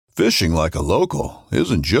Fishing like a local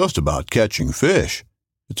isn't just about catching fish.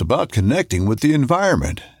 It's about connecting with the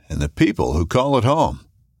environment and the people who call it home.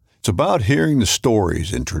 It's about hearing the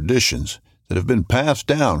stories and traditions that have been passed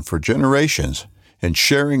down for generations and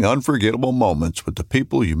sharing unforgettable moments with the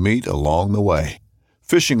people you meet along the way.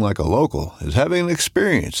 Fishing like a local is having an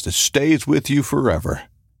experience that stays with you forever.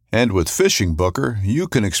 And with Fishing Booker, you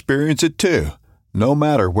can experience it too, no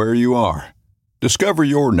matter where you are. Discover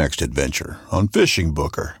your next adventure on Fishing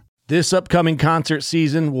Booker. This upcoming concert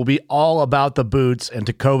season will be all about the boots, and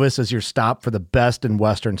Tecovas is your stop for the best in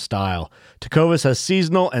Western style. Tecovas has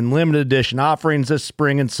seasonal and limited edition offerings this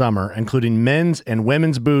spring and summer, including men's and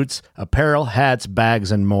women's boots, apparel, hats,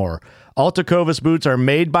 bags, and more. All Tecovas boots are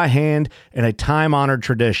made by hand in a time-honored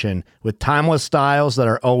tradition with timeless styles that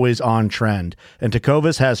are always on trend. And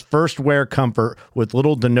Tecovas has first wear comfort with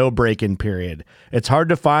little to no break-in period. It's hard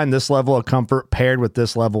to find this level of comfort paired with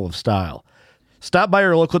this level of style. Stop by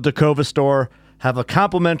your local Tecovas store, have a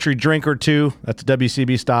complimentary drink or two, that's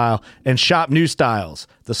WCB style, and shop new styles.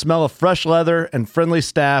 The smell of fresh leather and friendly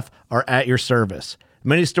staff are at your service.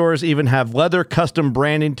 Many stores even have leather custom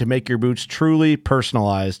branding to make your boots truly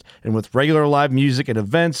personalized. And with regular live music and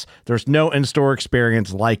events, there's no in-store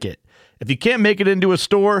experience like it. If you can't make it into a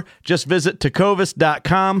store, just visit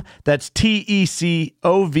tecovas.com. That's TECOVAS.com.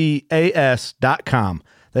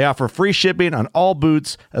 They offer free shipping on all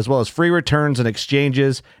boots, as well as free returns and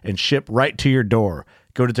exchanges, and ship right to your door.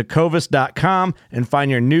 Go to tecovas.com and find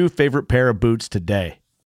your new favorite pair of boots today.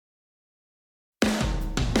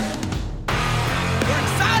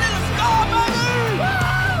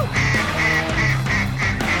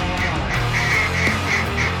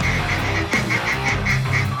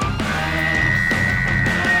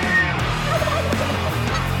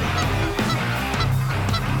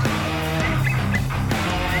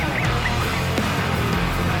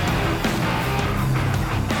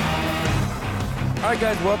 All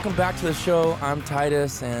right, guys, welcome back to the show. I'm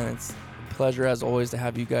Titus, and it's a pleasure, as always, to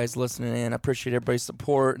have you guys listening in. I appreciate everybody's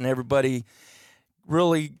support and everybody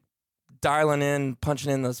really dialing in, punching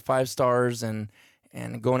in those 5 stars, and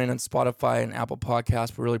going in on Spotify and Apple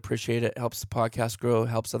Podcasts. We really appreciate it. It helps the podcast grow,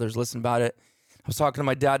 helps others listen about it. I was talking to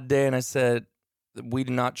my dad today, and I said, we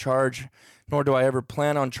do not charge, nor do I ever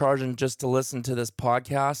plan on charging just to listen to this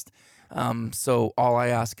podcast. So all I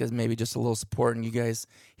ask is maybe just a little support, and you guys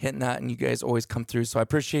hitting that, and you guys always come through. So I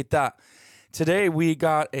appreciate that. Today we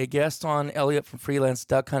got a guest on, Elliot from Freelance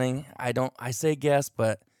Duck Hunting. I say guest,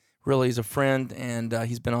 but really he's a friend, and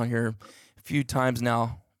he's been on here a few times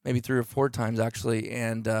now, maybe 3 or 4 times actually.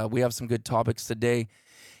 And we have some good topics today.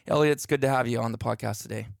 Elliot, it's good to have you on the podcast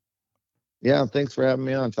today. Yeah, thanks for having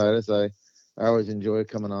me on, Titus. I always enjoy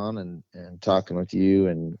coming on and talking with you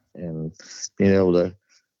and being able to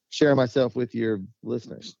share myself with your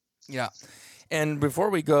listeners. Yeah. And before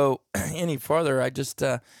we go any further, I just,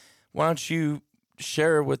 why don't you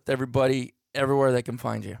share with everybody everywhere they can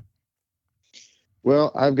find you?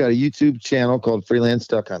 Well, I've got a YouTube channel called Freelance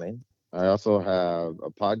Duck Hunting. I also have a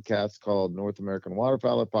podcast called North American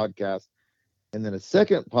Waterfowl Podcast. And then a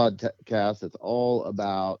second podcast that's all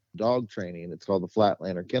about dog training. It's called the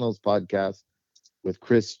Flatlander Kennels Podcast with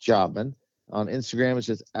Chris Chapman. On Instagram, it's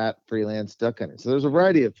just at Freelance Duck Hunting. So there's a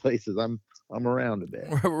variety of places I'm around a bit.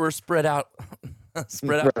 We're spread out,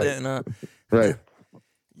 Right. thin. Right.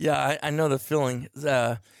 Yeah, I know the feeling.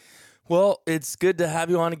 Well, it's good to have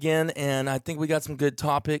you on again, and I think we got some good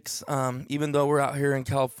topics. Even though we're out here in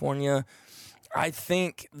California, I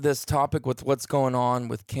think this topic with what's going on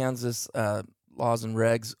with Kansas laws and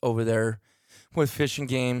regs over there with fishing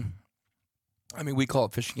game. I mean, we call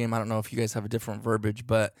it fishing game. I don't know if you guys have a different verbiage,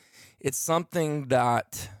 but it's something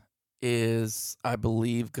that is, I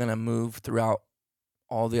believe, going to move throughout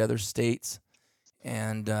all the other states.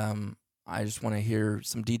 And I just want to hear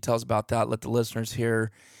some details about that. Let the listeners hear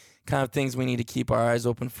kind of things we need to keep our eyes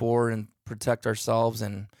open for and protect ourselves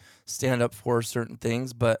and stand up for certain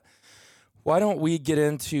things. But why don't we get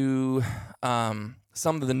into some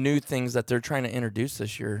of the new things that they're trying to introduce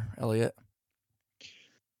this year, Elliot?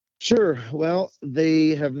 Sure. Well,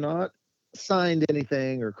 they have not signed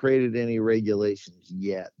anything or created any regulations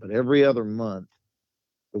yet, but every other month,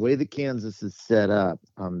 the way that Kansas is set up,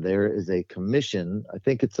 there is a commission. I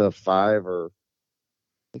think it's a 5,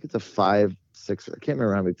 6. I can't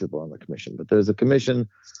remember how many people are on the commission, but there's a commission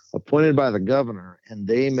appointed by the governor, and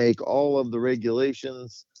they make all of the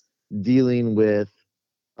regulations dealing with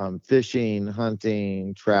fishing,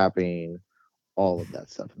 hunting, trapping, all of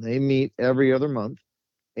that stuff. And they meet every other month.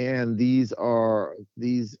 And these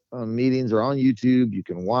meetings are on YouTube. You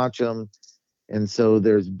can watch them. And so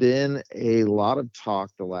there's been a lot of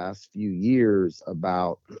talk the last few years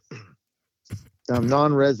about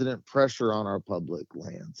non-resident pressure on our public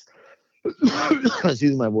lands.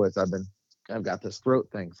 Excuse my voice. I've got this throat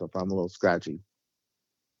thing, so if I'm a little scratchy,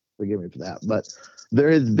 forgive me for that. But there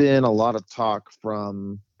has been a lot of talk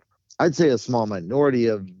from, I'd say, a small minority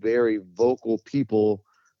of very vocal people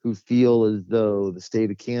who feel as though the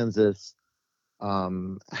state of Kansas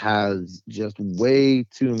has just way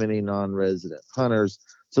too many non-resident hunters.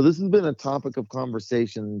 So this has been a topic of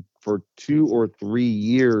conversation for 2 or 3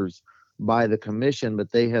 years by the commission,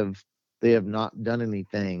 but they have not done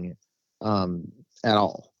anything at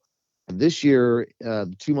all. This year,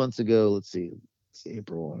 2 months ago, let's see,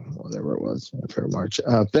 April, whatever it was,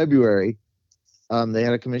 February, they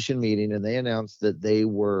had a commission meeting and they announced that they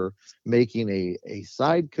were making a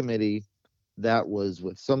side committee that was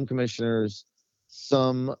with some commissioners,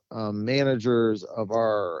 some managers of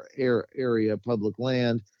our area public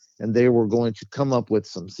land, and they were going to come up with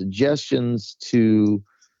some suggestions to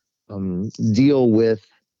deal with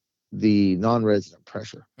the non-resident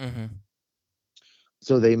pressure. Mm-hmm.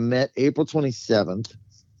 So they met April 27th,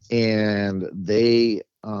 and they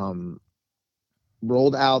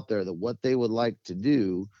rolled out there that what they would like to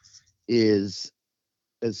do is,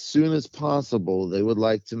 as soon as possible, they would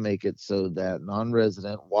like to make it so that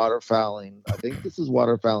non-resident waterfowling, I think this is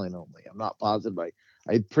waterfowling only, I'm not positive,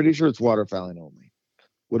 I'm pretty sure it's waterfowling only,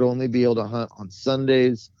 would only be able to hunt on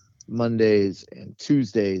Sundays, Mondays, and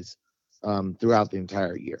Tuesdays throughout the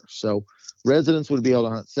entire year. So residents would be able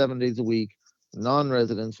to hunt 7 days a week.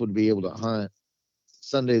 Non-residents would be able to hunt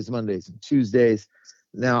Sundays, Mondays, and Tuesdays.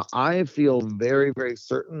 Now, I feel very, very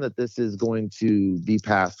certain that this is going to be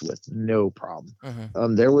passed with no problem.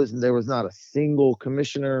 Mm-hmm. There was not a single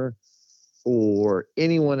commissioner or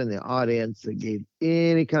anyone in the audience that gave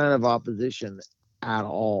any kind of opposition at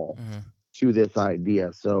all to this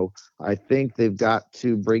idea. So I think they've got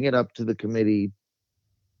to bring it up to the committee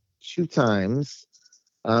 2 times.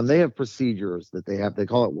 They have procedures that they have. They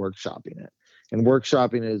call it workshopping it. And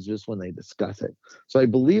workshopping is just when they discuss it. So I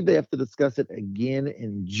believe they have to discuss it again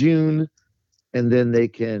in June, and then they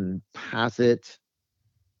can pass it,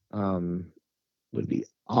 would be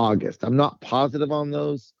August. I'm not positive on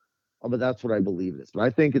those, but that's what I believe it is. But I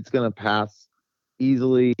think it's going to pass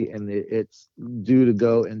easily, and it's due to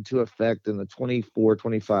go into effect in the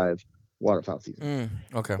 24-25 waterfowl season.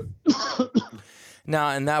 Okay.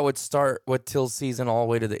 Now, and that would start with till season all the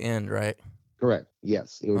way to the end, right? Correct.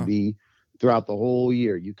 Yes. It would be throughout the whole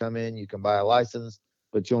year. You come in, you can buy a license,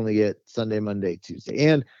 but you only get Sunday, Monday,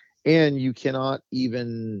 Tuesday. And you cannot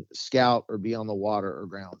even scout or be on the water or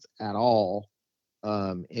grounds at all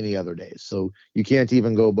any other days. So you can't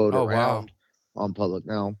even go boat around on public.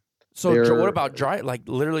 Now, so what about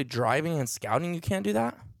literally driving and scouting? You can't do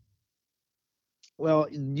that? Well,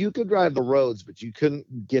 you could drive the roads, but you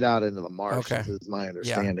couldn't get out into the marshes, is my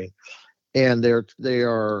understanding. Yeah. And they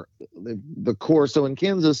are the core. So in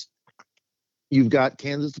Kansas, you've got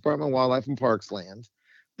Kansas Department of Wildlife and Parks land.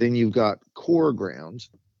 Then you've got Corps ground,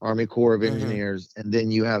 Army Corps of Engineers, and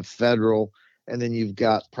then you have federal, and then you've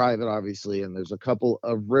got private, obviously. And there's a couple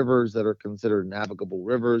of rivers that are considered navigable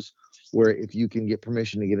rivers, where if you can get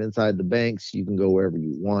permission to get inside the banks, you can go wherever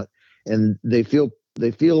you want. And they feel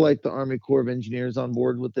like the Army Corps of Engineers on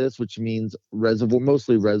board with this, which means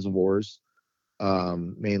mostly reservoirs,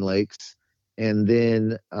 main lakes. And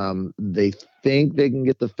then they think they can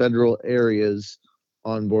get the federal areas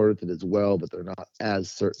on board with it as well, but they're not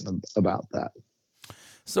as certain about that.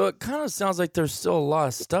 So it kind of sounds like there's still a lot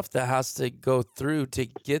of stuff that has to go through to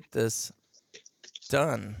get this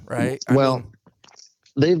done, right?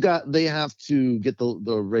 They have to get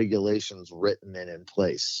the regulations written and in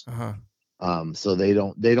place. So they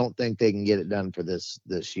don't think they can get it done for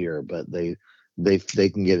this year, but they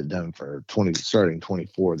can get it done for starting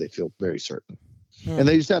 24. They feel very certain, and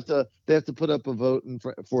they just have to put up a vote in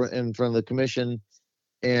front of the commission,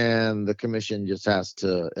 and the commission just has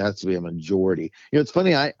to be a majority. It's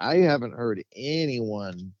funny. I haven't heard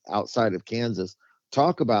anyone outside of Kansas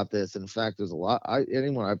talk about this. In fact, there's a lot.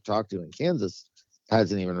 Anyone I've talked to in Kansas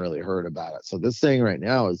hasn't even really heard about it. So this thing right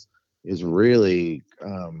now is really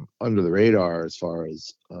under the radar as far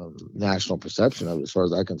as national perception of it, as far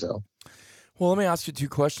as I can tell. Well, let me ask you 2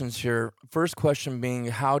 questions here. First question being,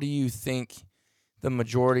 how do you think the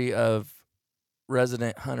majority of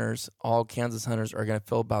resident hunters, all Kansas hunters, are going to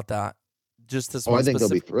feel about that? Just this one I think they'll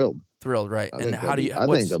be thrilled. Thrilled, right? I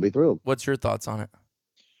think they'll be thrilled. What's your thoughts on it?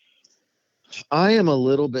 I am a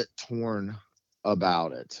little bit torn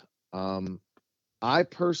about it. I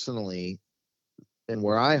personally, and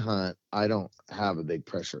where I hunt, I don't have a big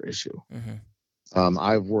pressure issue.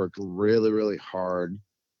 I've worked really, really hard.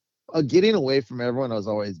 Getting away from everyone has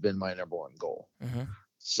always been my number one goal.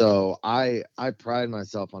 So I pride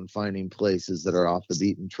myself on finding places that are off the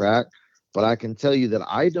beaten track, but I can tell you that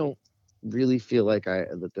I don't really feel like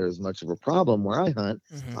that there's much of a problem where I hunt.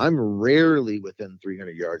 Mm-hmm. I'm rarely within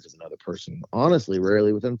 300 yards of another person. Honestly,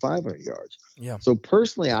 rarely within 500 yards. Yeah. So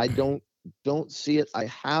personally, I don't see it. I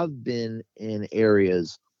have been in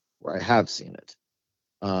areas where I have seen it.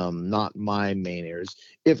 Not my main areas.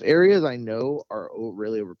 If areas I know are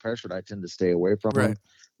really overpressured, I tend to stay away from them.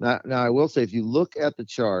 Now, I will say, if you look at the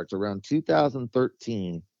charts around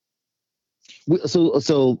 2013,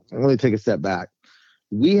 so let me take a step back.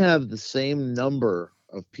 We have the same number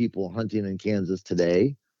of people hunting in Kansas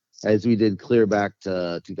today as we did clear back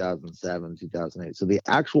to 2007, 2008. So the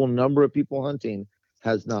actual number of people hunting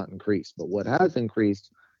has not increased, but what has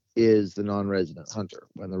increased is the non-resident hunter.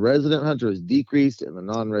 When the resident hunter is decreased and the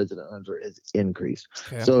non-resident hunter is increased.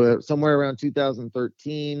 Okay. So somewhere around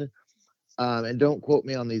 2013, and don't quote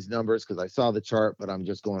me on these numbers because I saw the chart, but I'm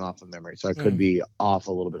just going off of memory, so I could be off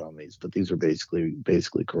a little bit on these, but these are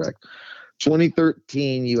basically correct.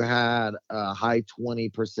 2013, you had a high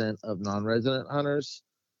 20% of non-resident hunters,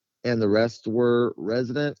 and the rest were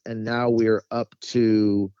resident. And now we're up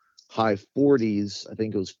to high 40s. I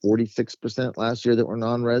think it was 46% last year that were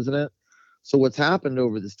non-resident. So what's happened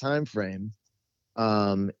over this time frame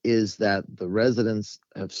is that the residents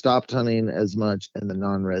have stopped hunting as much, and the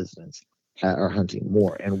non-residents are hunting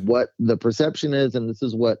more. And what the perception is, and this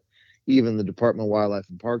is what even the Department of Wildlife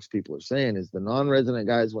and Parks people are saying, is the non-resident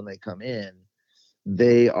guys, when they come in,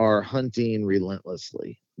 they are hunting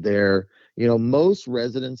relentlessly. They're, most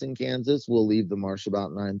residents in Kansas will leave the marsh about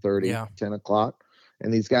 9:30, 10 o'clock.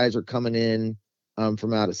 And these guys are coming in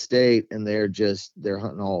from out of state, and they're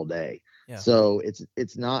hunting all day. Yeah. So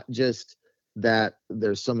it's not just that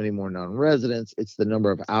there's so many more non-residents, it's the number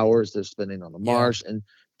of hours they're spending on the marsh and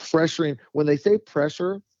pressuring. When they say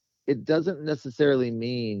pressure, it doesn't necessarily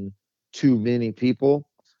mean too many people.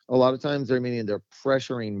 A lot of times they're meaning they're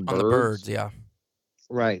pressuring birds. On the birds, yeah.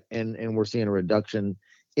 Right. And we're seeing a reduction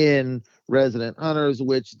in resident hunters,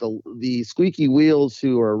 which the squeaky wheels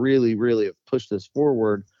who are really, really have pushed this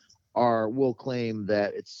forward will claim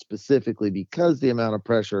that it's specifically because the amount of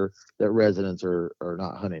pressure that residents are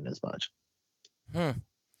not hunting as much.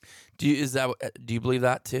 Do you believe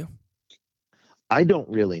that too? I don't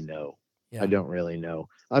really know. Yeah. I don't really know.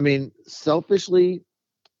 I mean, selfishly,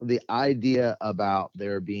 the idea about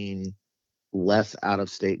there being less out of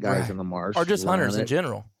state guys in the marsh, or just hunters in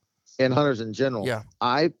general, and hunters in general. Yeah.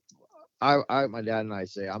 I, my dad and I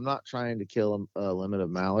say, I'm not trying to kill a limit of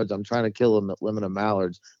mallards. I'm trying to kill a limit of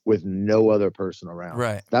mallards with no other person around.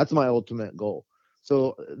 Right. That's my ultimate goal.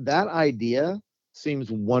 So that idea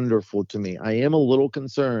seems wonderful to me. I am a little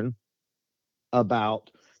concerned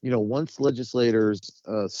about, once legislators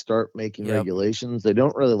start making regulations, they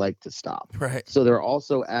don't really like to stop. Right. So they're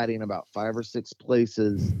also adding about 5 or 6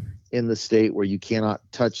 places in the state where you cannot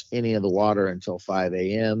touch any of the water until 5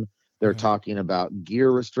 a.m. They're talking about gear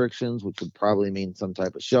restrictions, which would probably mean some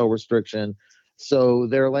type of shell restriction. So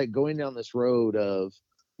they're like going down this road of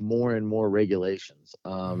more and more regulations.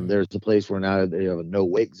 There's a place where now they have a no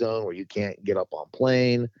wake zone where you can't get up on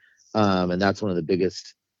plane. And that's one of the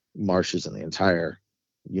biggest marshes in the entire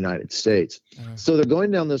United States. So they're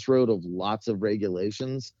going down this road of lots of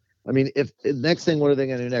regulations. I mean, if next thing, what are they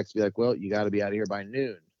going to do next? Be like, well, you got to be out of here by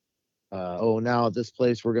noon. Now at this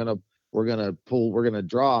place, we're going to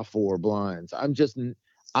draw 4 blinds.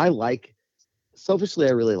 Selfishly,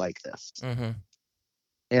 I really like this.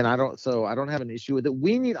 And I don't have an issue with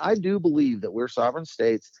it. I do believe that we're sovereign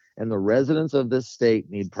states, and the residents of this state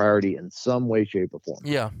need priority in some way, shape, or form.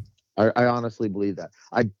 Yeah. I honestly believe that.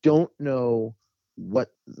 I don't know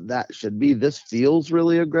what that should be. This feels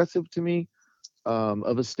really aggressive to me,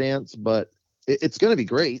 of a stance, but it's going to be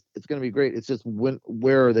great. It's going to be great. It's just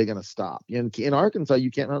where are they going to stop? In Arkansas,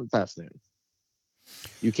 you can't hunt past noon.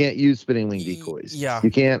 You can't use spinning wing decoys. Yeah.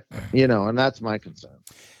 You can't, and that's my concern.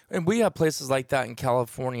 And we have places like that in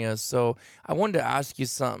California. So I wanted to ask you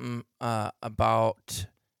something about.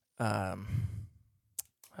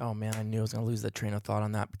 Oh man, I knew I was going to lose that train of thought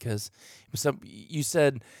on that because you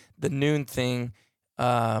said the noon thing.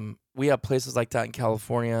 We have places like that in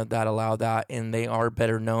California that allow that, and they are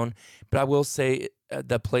better known. But I will say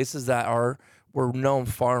the places that were known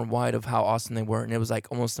far and wide of how awesome they were, and it was like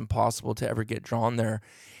almost impossible to ever get drawn there.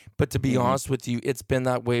 But to be honest with you, it's been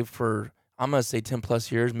that way for, I'm going to say 10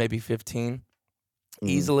 plus years, maybe 15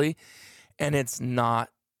 easily. And it's not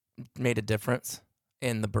made a difference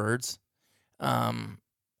in the birds.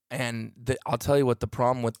 I'll tell you what the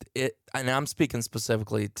problem with it, and I'm speaking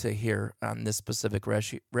specifically to here on this specific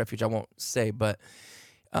refuge, I won't say, but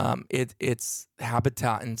it's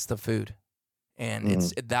habitat and it's the food.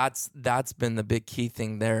 and that's been the big key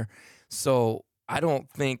thing there. So I don't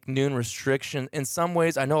think noon restriction. In some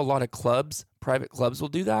ways, I know a lot of clubs, private clubs, will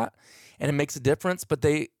do that, and it makes a difference. But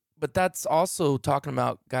that's also talking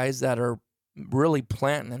about guys that are really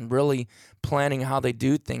planting and really planning how they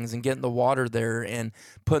do things and getting the water there and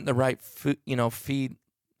putting the right food, feed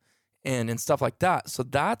in and stuff like that. So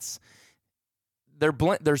they're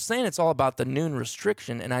saying it's all about the noon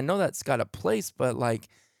restriction, and I know that's got a place, but like,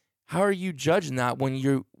 how are you judging that when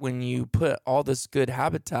you put all this good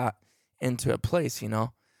habitat into a place,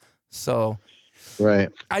 So right.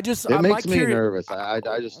 It makes me curious, nervous. I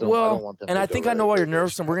just don't. I don't want them. And to I think go I know why you're there.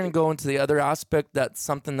 nervous, and we're gonna go into the other aspect. That's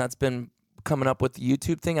something that's been coming up with the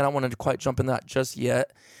YouTube thing. I don't want to quite jump in that just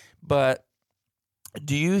yet, but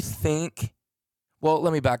do you think? Well,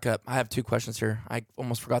 let me back up. I have two questions here. I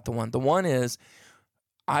almost forgot the one. The one is,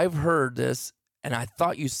 I've heard this, and I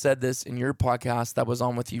thought you said this in your podcast that was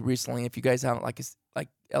on with you recently. If you guys haven't, like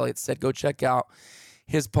Elliot said, go check out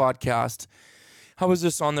his podcast. I was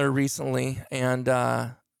just on there recently, and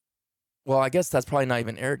well, I guess that's probably not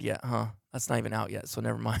even aired yet, huh? That's not even out yet, so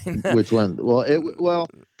never mind. Which one? Well, it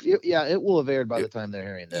will have aired by the time they're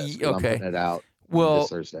hearing this. Okay, I'm putting it out. Well,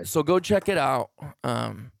 this Thursday. So go check it out.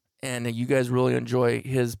 And you guys really enjoy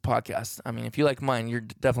his podcast. I mean, if you like mine, you're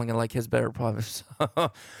definitely gonna like his better, probably.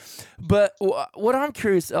 But what I'm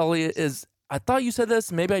curious, Elliot, is I thought you said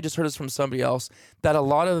this. Maybe I just heard this from somebody else, that a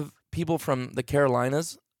lot of people from the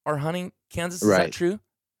Carolinas are hunting Kansas. Is that true?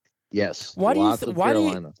 Yes. Why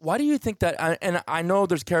do you think that? And I know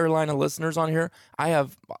there's Carolina listeners on here. I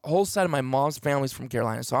have a whole side of my mom's family's from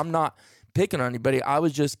Carolina, so I'm not picking on anybody. I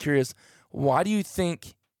was just curious. Why do you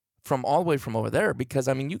think from all the way from over there? Because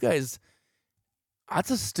I mean, you guys,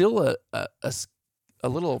 that's still a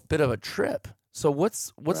little bit of a trip. So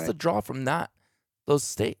what's the draw from those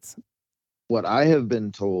states? What I have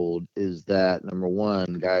been told is that, number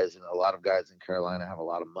one, a lot of guys in Carolina have a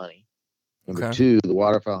lot of money. Number two, the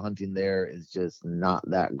waterfowl hunting there is just not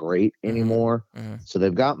that great anymore. Mm-hmm. So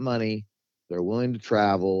they've got money. They're willing to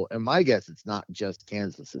travel. And my guess, it's not just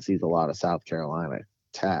Kansas. It sees a lot of South Carolina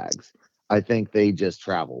tags. I think they just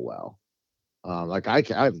travel well.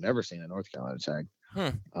 I've never seen a North Carolina tag.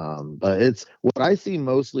 But it's what I see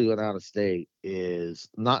mostly when out of state is,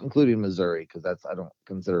 not including Missouri, because I don't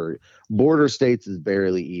consider border states is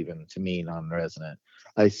barely even to me, non-resident.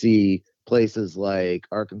 I see places like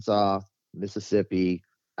Arkansas, Mississippi,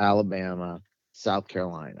 Alabama, South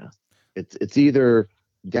Carolina. It's either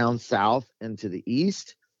down south and to the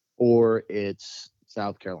east, or it's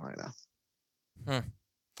South Carolina.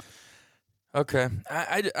 Okay.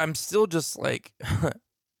 I'm still just like,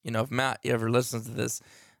 if Matt ever listens to this,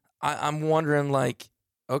 I'm wondering, like,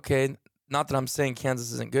 okay, not that I'm saying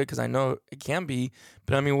Kansas isn't good, because I know it can be,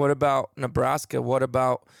 but I mean, what about Nebraska? What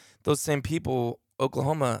about those same people,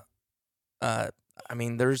 Oklahoma? I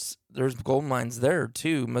mean, there's gold mines there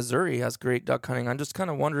too. Missouri has great duck hunting. I'm just kind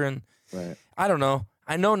of wondering. Right. I don't know.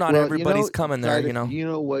 I know not everybody's coming there. You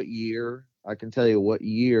know what year? I can tell you what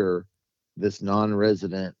year this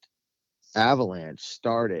non-resident avalanche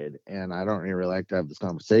started, and I don't really like to have this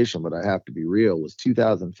conversation, but I have to be real. Was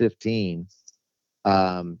 2015,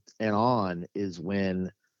 and on is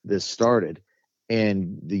when this started.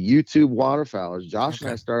 And the YouTube waterfowlers, Josh and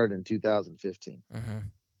I started in 2015. Mm-hmm.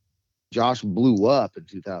 Josh blew up in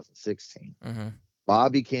 2016. Mm-hmm.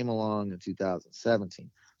 Bobby came along in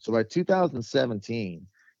 2017. So by 2017,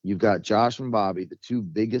 you've got Josh and Bobby, the two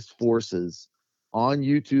biggest forces on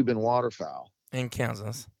YouTube and waterfowl. In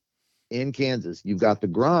Kansas. You've got The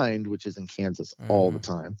Grind, which is in Kansas all the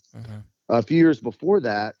time. Mm-hmm. A few years before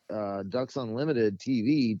that, Ducks Unlimited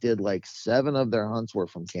TV did like 7 of their hunts were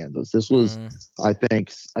from Kansas. This was, I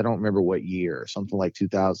think, I don't remember what year, something like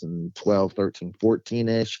 2012, 13,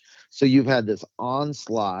 14-ish. So you've had this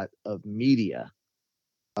onslaught of media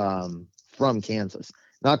from Kansas.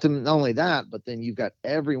 Not only that, but then you've got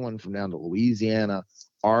everyone from down to Louisiana,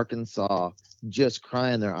 Arkansas, just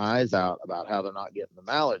crying their eyes out about how they're not getting the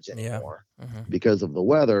mallards anymore because of the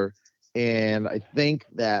weather. And I think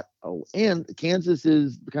that, and Kansas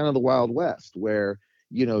is kind of the Wild West, where,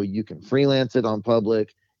 you can freelance it on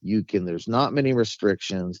public. There's not many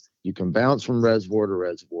restrictions. You can bounce from reservoir to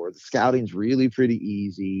reservoir. The scouting's really pretty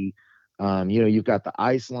easy. You've got the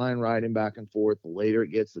ice line riding back and forth. The later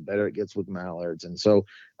it gets, the better it gets with mallards. And so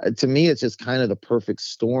to me, it's just kind of the perfect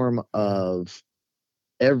storm of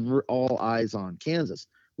all eyes on Kansas.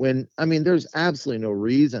 When, I mean, there's absolutely no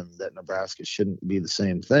reason that Nebraska shouldn't be the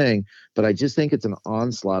same thing, but I just think it's an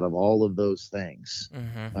onslaught of all of those things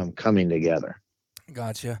coming together.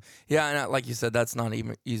 Gotcha. Yeah, and like you said, that's not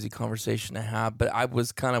even easy conversation to have, but I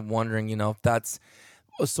was kind of wondering, if that's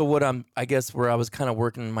So I guess where I was kind of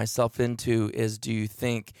working myself into is, do you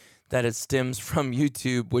think that it stems from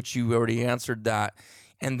YouTube, which you already answered that?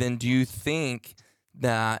 And then do you think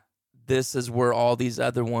that this is where all these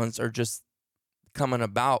other ones are just coming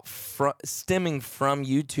about, stemming from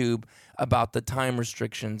YouTube about the time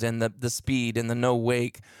restrictions and the speed and the no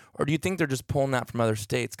wake? Or do you think they're just pulling that from other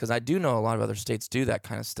states? Because I do know a lot of other states do that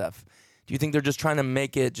kind of stuff. Do you think they're just trying to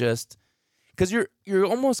make it just... Because you're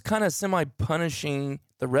almost kind of semi-punishing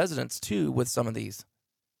the residents, too, with some of these.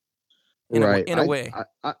 In a way.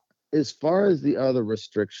 As far as the other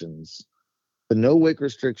restrictions, the no-wake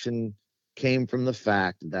restriction came from the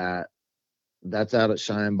fact that that's out at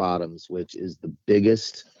Cheyenne Bottoms, which is the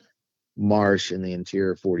biggest marsh in the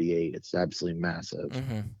interior 48. It's absolutely massive.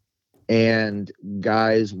 Mm-hmm. And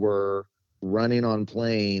guys were running on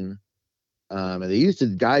plane.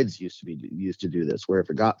 And guides used to do this, where if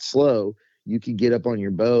it got slow, you could get up on your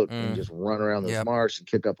boat and just run around this marsh and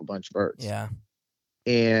kick up a bunch of birds. Yeah.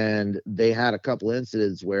 And they had a couple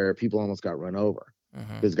incidents where people almost got run over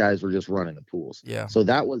because guys were just running the pools. Yeah. So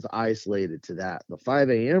that was isolated to that. The 5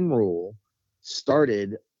 a.m. rule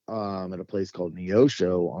started at a place called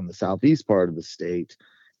Neosho on the southeast part of the state.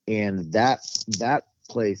 And that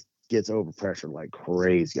place gets overpressured like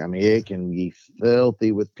crazy. I mean, it can be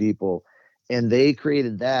filthy with people. And they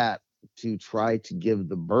created that to try to give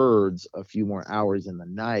the birds a few more hours in the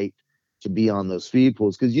night to be on those feed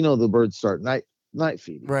pools, because the birds start night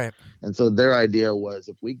feeding, right? And so their idea was,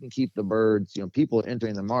 if we can keep the birds, people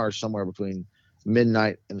entering the marsh somewhere between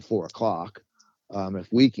midnight and 4 o'clock,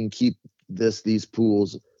 if we can keep these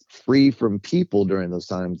pools free from people during those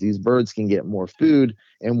times, these birds can get more food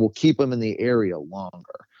and we'll keep them in the area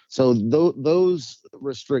longer. So those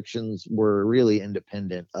restrictions were really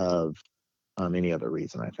independent of any other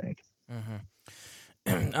reason, I think.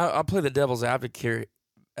 I'll play the devil's advocate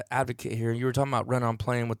here. You were talking about run on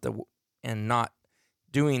plane and not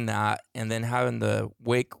doing that, and then having the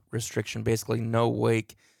wake restriction, basically no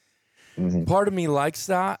wake. Part of me likes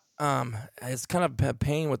that. It's kind of a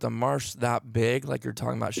pain with a marsh that big, like you're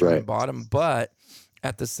talking about Cheyenne Bottom, but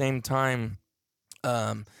at the same time,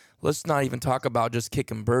 let's not even talk about just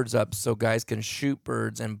kicking birds up so guys can shoot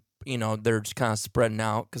birds and they're just kind of spreading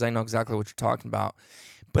out, because I know exactly what you're talking about.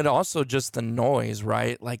 But also just the noise,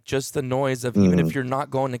 right? Like just the noise of even if you're not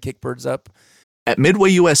going to kick birds up. At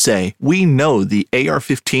Midway USA, we know the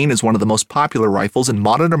AR-15 is one of the most popular rifles in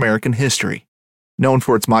modern American history. Known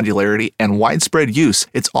for its modularity and widespread use,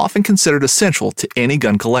 it's often considered essential to any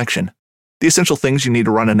gun collection. The essential things you need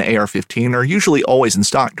to run an AR-15 are usually always in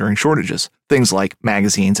stock during shortages, things like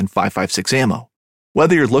magazines and 5.56 ammo.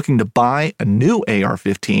 Whether you're looking to buy a new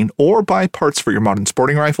AR-15 or buy parts for your modern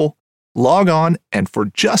sporting rifle, log on, and for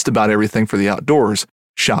just about everything for the outdoors,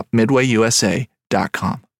 shop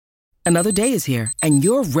MidwayUSA.com. Another day is here, and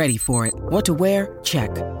you're ready for it. What to wear? Check.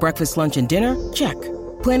 Breakfast, lunch, and dinner? Check.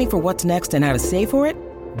 Planning for what's next and how to save for it?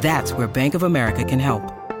 That's where Bank of America can help.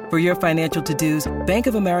 For your financial to-dos, Bank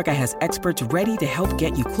of America has experts ready to help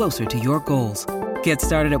get you closer to your goals. Get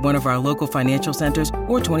started at one of our local financial centers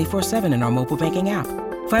or 24/7 in our mobile banking app.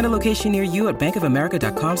 Find a location near you at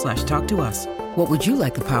bankofamerica.com/talktous. What would you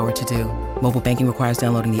like the power to do? Mobile banking requires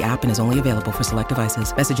downloading the app and is only available for select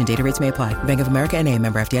devices. Message and data rates may apply. Bank of America N.A.,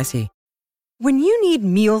 member FDIC. When you need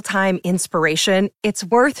mealtime inspiration, it's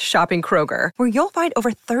worth shopping Kroger, where you'll find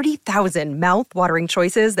over 30,000 mouth-watering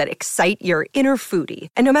choices that excite your inner foodie.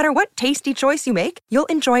 And no matter what tasty choice you make, you'll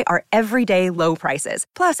enjoy our everyday low prices,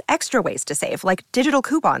 plus extra ways to save, like digital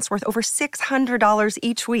coupons worth over $600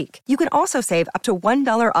 each week. You can also save up to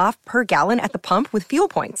 $1 off per gallon at the pump with fuel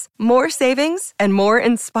points. More savings and more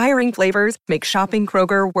inspiring flavors make shopping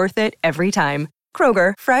Kroger worth it every time.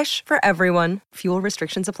 Kroger, fresh for everyone. Fuel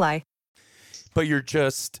restrictions apply. But you're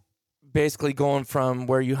just basically going from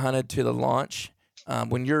where you hunted to the launch.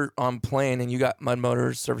 When you're on plane and you got mud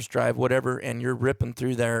motors, service drive, whatever, and you're ripping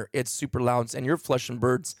through there, it's super loud, and you're flushing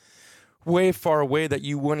birds way far away that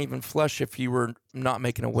you wouldn't even flush if you were not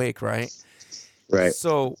making a wake, right? Right.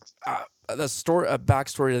 So a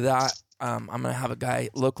backstory to that, I'm going to have a guy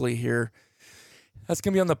locally here that's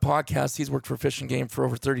going to be on the podcast. He's worked for Fish and Game for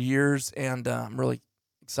over 30 years, and I'm really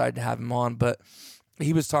excited to have him on. But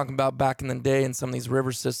he was talking about back in the day in some of these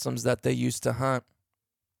river systems that they used to hunt.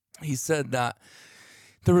 He said that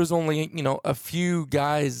there was only, a few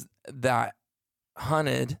guys that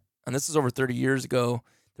hunted, and this is over 30 years ago.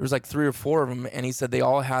 There was like 3 or 4 of them, and he said they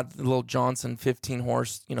all had the little Johnson 15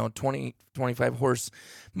 horse, 20, 25 horse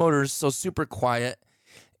motors, so super quiet.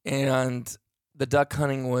 And the duck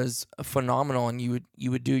hunting was phenomenal, and you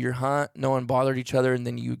would do your hunt, no one bothered each other, and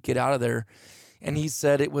then you would get out of there. And he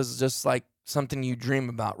said it was just like something you dream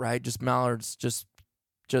about, right? Just mallards just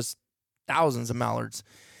just thousands of mallards.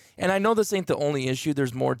 And I know this ain't the only issue.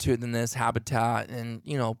 There's more to it than this, habitat and,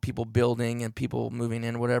 people building and people moving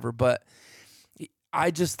in, whatever. But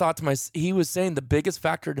I just thought to myself, he was saying the biggest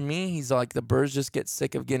factor to me, he's like, the birds just get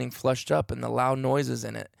sick of getting flushed up and the loud noises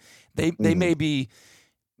in it. They may be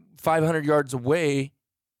 500 yards away,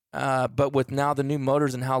 but with now the new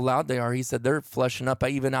motors and how loud they are, he said they're flushing up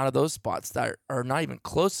even out of those spots that are not even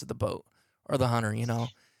close to the boat or the hunter,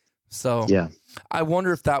 So Yeah. I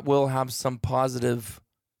wonder if that will have some positive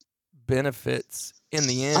benefits in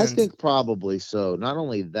the end. I think probably so. Not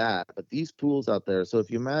only that, but these pools out there. So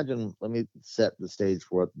if you imagine, let me set the stage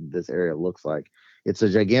for what this area looks like. It's a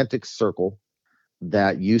gigantic circle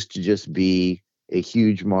that used to just be a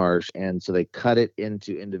huge marsh. And so they cut it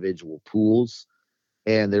into individual pools.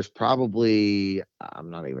 And there's probably, I'm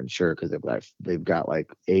not even sure because they've got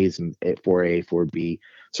like A's and 4A, 4B.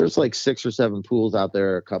 So it's like 6 or 7 pools out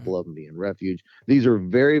there, a couple of them being refuge. These are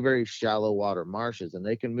very, very shallow water marshes, and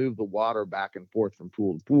they can move the water back and forth from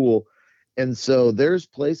pool to pool. And so there's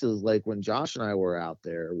places like when Josh and I were out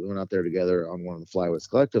there, we went out there together on one of the Flywist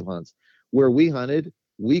Collective hunts, where we hunted,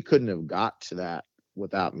 we couldn't have got to that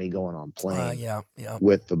without me going on plane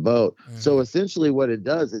with the boat. So essentially what it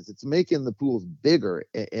does is it's making the pools bigger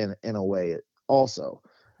in a way also,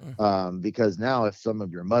 because now if some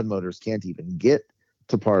of your mud motors can't even get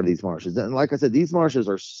to part of these marshes, and like I said, these marshes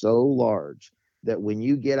are so large that when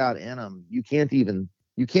you get out in them, you can't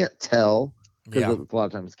tell, because a lot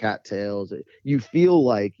of times cattails, you feel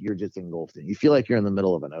like you're just engulfed in. You feel like you're in the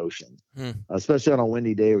middle of an ocean, especially on a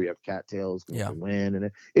windy day where you have cattails going the wind,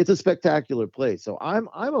 and it's a spectacular place. So I'm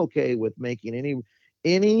okay with making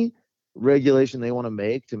any regulation they want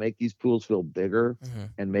to make these pools feel bigger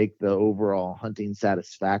and make the overall hunting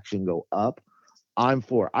satisfaction go up.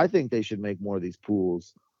 I think they should make more of these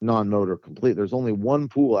pools non-motor complete. There's only one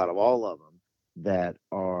pool out of all of them that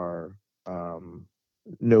are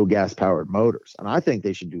no gas powered motors, and I think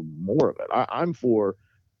they should do more of it. I'm for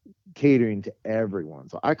catering to everyone,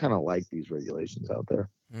 so I kind of like these regulations out there.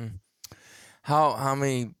 How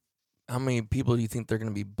many people do you think they're going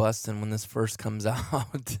to be busting when this first comes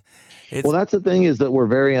out? Well, that's the thing, is that we're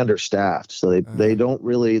very understaffed, so they don't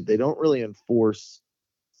really enforce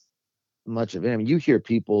much of it. I mean, you hear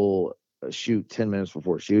people shoot 10 minutes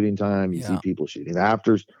before shooting time. You see people shooting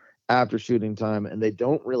after shooting time, and they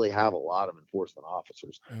don't really have a lot of enforcement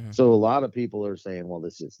officers. So a lot of people are saying, well,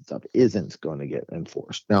 this stuff isn't going to get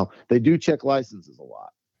enforced. Now, they do check licenses a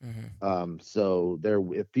lot. So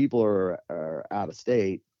if people are out of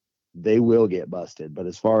state, they will get busted. But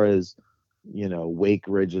as far as, wake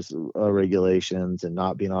regulations and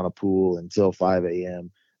not being on a pool until 5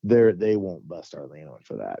 a.m., they won't bust our landlord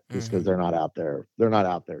for that, just because they're not out there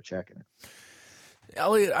checking it.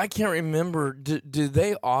 Elliot, I can't remember. Do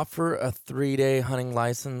they offer a 3-day hunting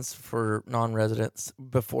license for non-residents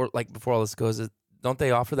before all this goes? Don't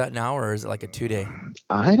they offer that now, or is it like a 2-day?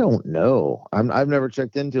 I don't know. I've never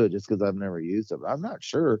checked into it just because I've never used it. I'm not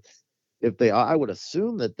sure if they. I would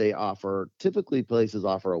assume that they offer. Typically, places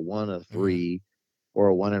offer a 1, a 3, or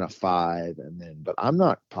a 1 and a 5, but I'm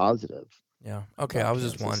not positive. Yeah. Okay. I was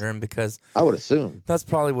just wondering, because I would assume that's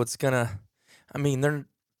probably what's gonna. I mean,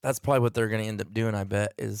 that's probably what they're gonna end up doing. I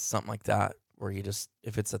bet is something like that, where you just,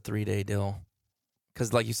 if it's a 3-day deal,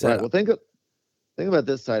 because like you said, right. Well, think about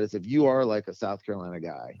this side is, if you are like a South Carolina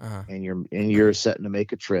guy and you're setting to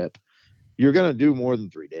make a trip, you're gonna do more than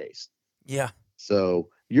 3 days. Yeah. So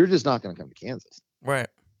you're just not gonna come to Kansas. Right.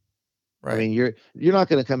 I mean, you're not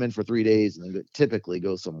gonna come in for 3 days and then typically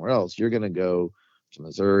go somewhere else. You're gonna go to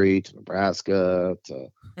Missouri, to Nebraska, to,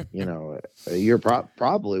 you're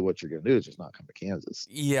probably what you're going to do is just not come to Kansas.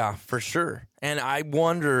 Yeah, for sure. And I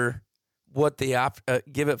wonder what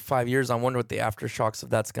give it 5 years. I wonder what the aftershocks of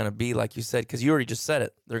that's going to be, like you said, because you already just said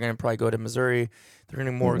it. They're going to probably go to Missouri. They're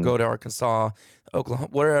going to go to Arkansas, Oklahoma,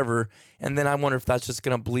 wherever. And then I wonder if that's just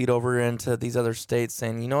going to bleed over into these other states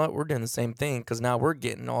saying, you know what, we're doing the same thing, because now we're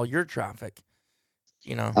getting all your traffic.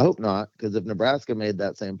 I hope not, because if Nebraska made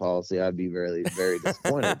that same policy, I'd be very, very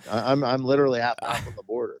disappointed. I'm literally half on the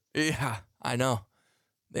border. Yeah, I know.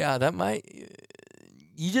 Yeah, that might.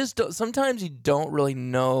 You just don't. Sometimes you don't really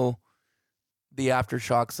know the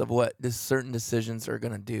aftershocks of what certain decisions are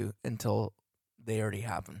going to do until they already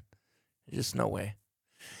happen. There's just no way.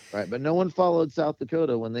 Right, but no one followed South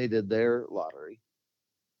Dakota when they did their lottery.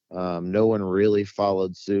 No one really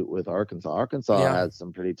followed suit with Arkansas. Arkansas had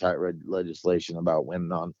some pretty tight legislation about when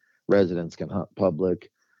non-residents can hunt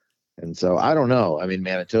public. And so I don't know. I mean,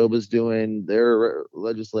 Manitoba's doing their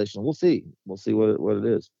legislation. We'll see. We'll see what it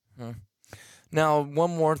is. Now,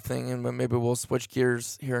 one more thing, and maybe we'll switch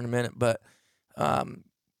gears here in a minute, but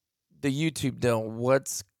the YouTube deal,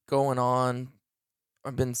 what's going on?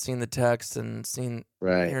 I've been seeing the text and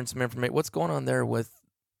hearing some information. What's going on there with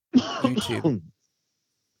YouTube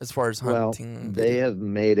as far as hunting? Well, they have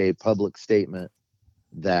made a public statement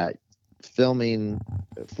that filming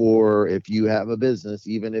for, if you have a business,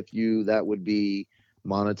 even if that would be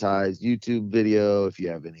monetized YouTube video, if you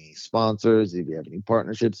have any sponsors, if you have any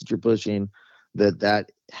partnerships that you're pushing, that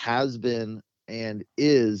has been and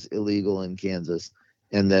is illegal in Kansas,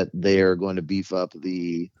 and that they are going to beef up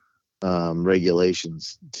the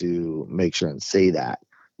regulations to make sure and say that.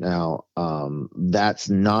 Now, that's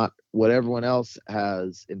not what everyone else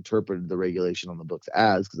has interpreted the regulation on the books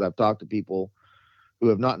as, because I've talked to people who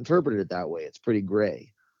have not interpreted it that way. It's pretty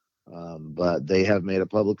gray. But they have made a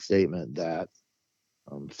public statement that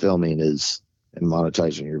filming is and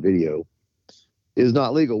monetizing your video is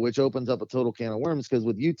not legal, which opens up a total can of worms, because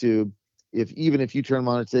with YouTube, even if you turn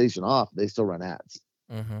monetization off, they still run ads.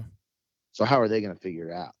 Mm-hmm. So how are they going to figure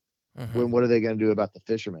it out? Mm-hmm. What are they going to do about the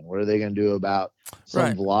fishermen? What are they going to do about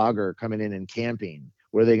some vlogger coming in and camping?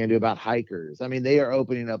 What are they going to do about hikers? I mean, they are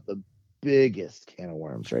opening up the biggest can of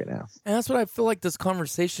worms right now. And that's what I feel like this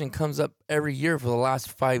conversation comes up every year for the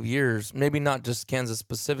last 5 years. Maybe not just Kansas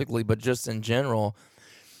specifically, but just in general.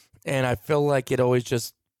 And I feel like it always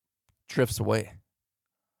just drifts away.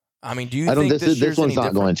 I mean, do you think this one's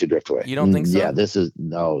not going to drift away? You don't think so? Yeah, this is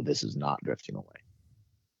not drifting away.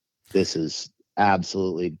 This is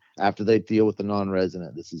absolutely, after they deal with the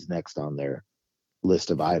non-resident, this is next on their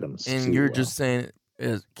list of items. And you're just saying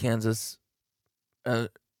is Kansas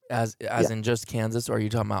as in just Kansas, or are you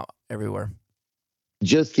talking about everywhere?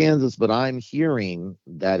 Just Kansas, but I'm hearing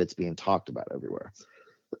that it's being talked about everywhere.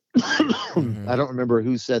 Mm-hmm. I don't remember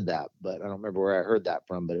who said that, but I don't remember where I heard that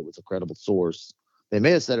from, but it was a credible source. They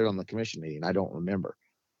may have said it on the commission meeting. I don't remember.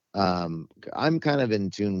 I'm kind of in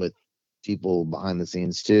tune with people behind the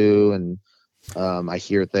scenes too, and I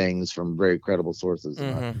hear things from very credible sources.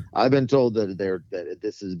 Mm-hmm. I've been told that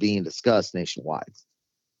this is being discussed nationwide.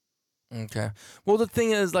 Okay. Well, the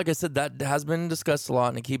thing is, like I said, that has been discussed a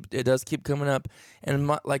lot, and it does keep coming up. And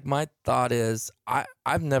my thought is,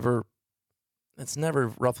 it's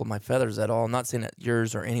never ruffled my feathers at all. I'm not saying that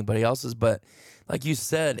yours or anybody else's, but like you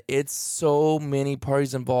said, it's so many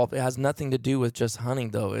parties involved. It has nothing to do with just hunting,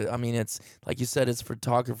 though. I mean, it's like you said, it's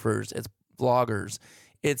photographers, it's vloggers,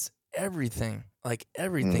 it's everything. Like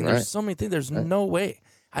everything. Right. There's so many things. There's no way.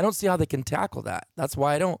 I don't see how they can tackle that. That's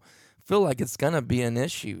why I don't feel like it's gonna be an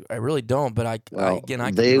issue. I really don't. But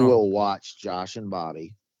they will watch Josh and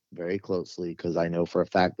Bobby very closely, because I know for a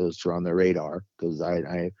fact those two are on their radar, because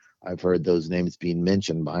I've heard those names being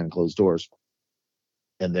mentioned behind closed doors,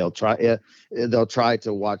 and they'll try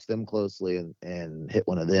to watch them closely and hit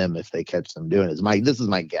one of them if they catch them doing it. This is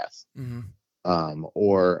my guess. Mm-hmm.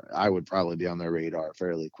 Or I would probably be on their radar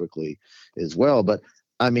fairly quickly as well. But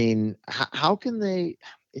I mean, how can they?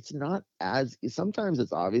 It's not as, sometimes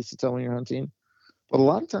it's obvious to tell when you're hunting, but a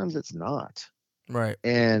lot of times it's not. Right.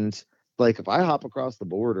 And like, if I hop across the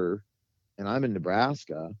border and I'm in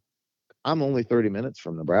Nebraska, I'm only 30 minutes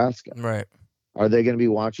from Nebraska. Right. Are they going to be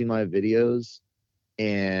watching my videos,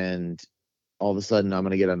 and all of a sudden I'm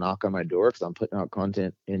going to get a knock on my door because I'm putting out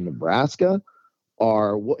content in Nebraska?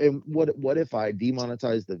 Or what if I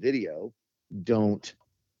demonetize the video, don't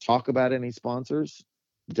talk about any sponsors,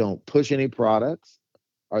 don't push any products?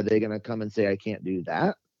 Are they going to come and say I can't do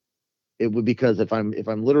that? It would, because if I'm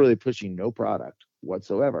literally pushing no product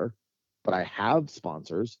whatsoever, but I have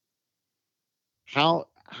sponsors, so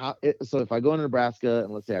if I go into Nebraska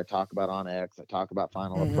and let's say I talk about OnX, I talk about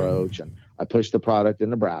Final Approach, and I push the product in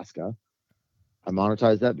Nebraska, I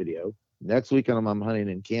monetize that video. Next weekend I'm hunting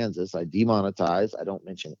in Kansas, I demonetize. I don't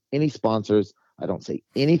mention any sponsors. I don't say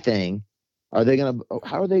anything. They're going to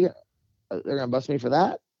bust me for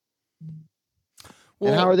that?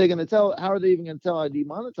 Well, and how are they even going to tell I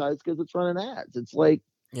demonetized? Because it's running ads. It's like,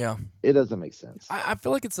 yeah, it doesn't make sense. I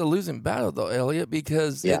feel like it's a losing battle though, Elliot,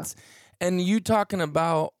 because and you talking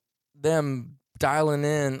about them dialing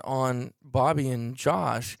in on Bobby and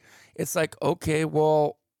Josh, it's like, okay,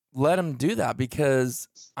 well, let them do that, because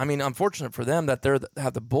I mean, unfortunate for them that they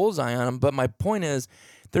have the bullseye on them. But my point is,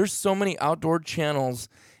 there's so many outdoor channels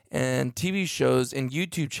and TV shows and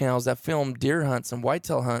YouTube channels that film deer hunts and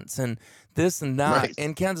whitetail hunts and this and that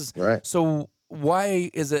in Kansas. Right. So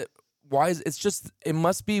it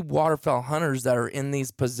must be waterfowl hunters that are in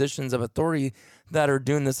these positions of authority that are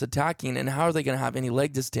doing this attacking, and how are they going to have any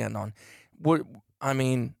leg to stand on?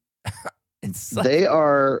 It's like, they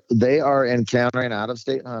are encountering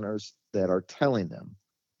out-of-state hunters that are telling them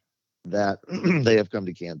that they have come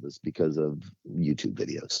to Kansas because of YouTube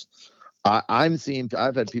videos.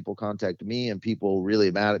 I've had people contact me and people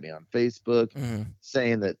really mad at me on Facebook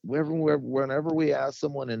saying that whenever we ask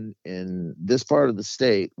someone in this part of the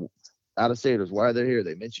state, out of staters, why they're here,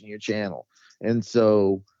 they mention your channel. And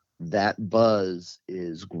so that buzz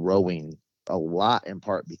is growing a lot in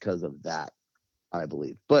part because of that, I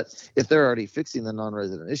believe. But if they're already fixing the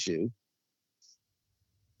non-resident issue,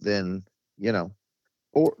 then,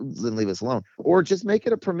 or then leave us alone, or just make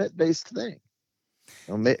it a permit-based thing.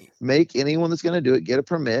 Make anyone that's going to do it get a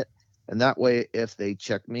permit, and that way, if they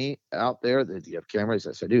check me out there, that you have cameras,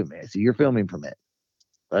 yes, I do, man. So your filming permit,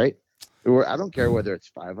 right? Or I don't care whether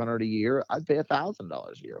it's $500 a year. I'd pay $1,000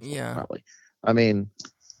 a year. Probably. I mean,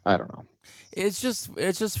 I don't know. It's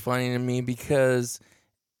just funny to me because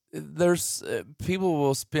there's people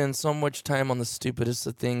will spend so much time on the stupidest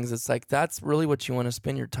of things. It's like, that's really what you want to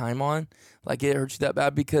spend your time on? Like, it hurts you that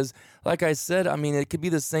bad? Because like I said, I mean, it could be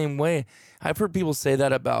the same way. I've heard people say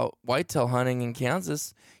that about whitetail hunting in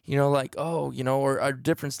Kansas, like, or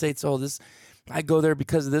different states. Oh, I go there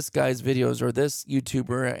because of this guy's videos or this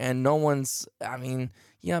YouTuber, and no one's, I mean,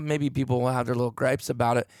 yeah, maybe people will have their little gripes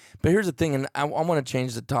about it. But here's the thing, and I want to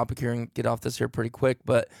change the topic here and get off this here pretty quick,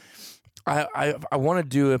 but I want to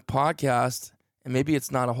do a podcast, and maybe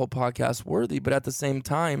it's not a whole podcast worthy, but at the same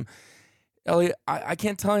time, Elliot, I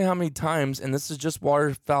can't tell you how many times, and this is just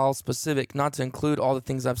waterfowl specific, not to include all the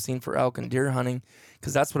things I've seen for elk and deer hunting,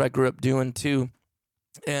 because that's what I grew up doing too.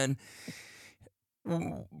 And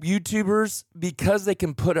YouTubers, because they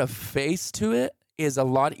can put a face to it, is a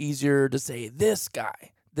lot easier to say, this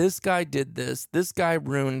guy did this guy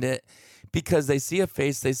ruined it, because they see a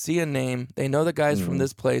face, they see a name, they know the guy's from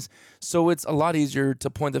this place. So it's a lot easier to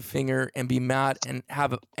point the finger and be mad and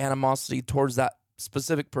have animosity towards that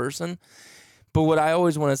specific person. But what I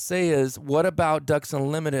always want to say is, what about Ducks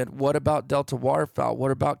Unlimited? What about Delta Waterfowl?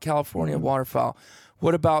 What about California Waterfowl?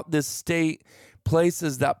 What about this state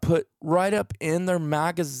places that put right up in their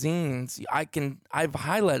magazines? I've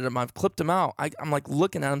highlighted them. I've clipped them out. I'm like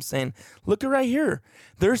looking at them saying, look at right here.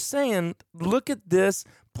 They're saying, look at this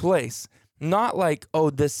place. Not like, oh,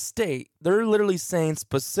 this state. They're literally saying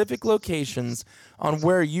specific locations on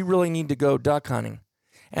where you really need to go duck hunting.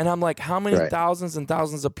 And I'm like, how many thousands and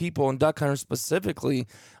thousands of people, and duck hunters specifically,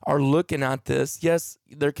 are looking at this? Yes,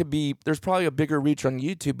 there's probably a bigger reach on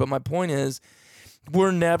YouTube, but my point is, we're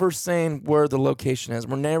never saying where the location is.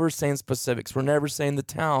 We're never saying specifics. We're never saying the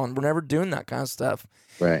town. We're never doing that kind of stuff.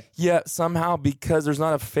 Right. Yet somehow, because there's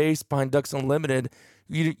not a face behind Ducks Unlimited,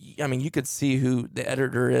 you could see who the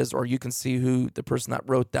editor is, or you can see who the person that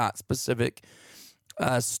wrote that specific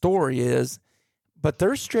story is. But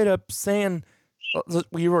they're straight up saying,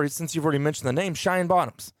 since you've already mentioned the name, Cheyenne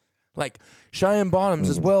Bottoms. Like, Cheyenne Bottoms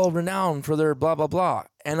is well renowned for their blah, blah, blah.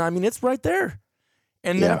 And I mean, it's right there.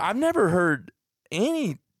 And I've never heard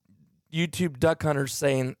any YouTube duck hunters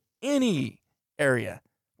saying any area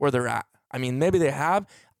where they're at. I mean, maybe they have.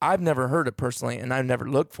 I've never heard it personally, and I've never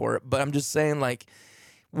looked for it. But I'm just saying, like,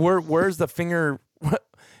 where's the finger?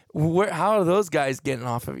 How are those guys getting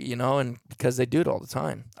off of it? And because they do it all the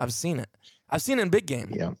time. I've seen it. I've seen it in big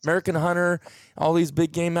game. Yeah. American Hunter, all these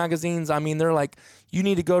big game magazines. I mean, they're like, you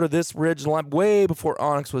need to go to this ridge line way before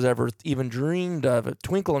Onyx was ever even dreamed of. A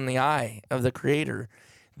twinkle in the eye of the creator.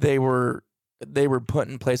 They were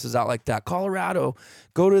putting places out like that. Colorado,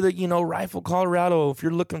 go to the, Rifle Colorado if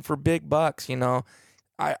you're looking for big bucks,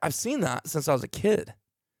 I've seen that since I was a kid.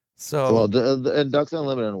 So, and Ducks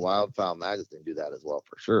Unlimited and Wildfowl Magazine do that as well,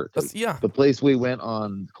 for sure. Yeah. The place we went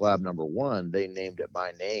on, collab number 1, they named it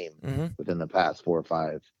my name within the past 4 or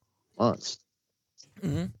 5 months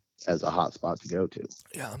as a hot spot to go to.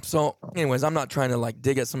 Yeah. So anyways, I'm not trying to like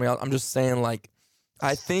dig at somebody else. I'm just saying, like,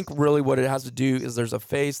 I think really what it has to do is there's a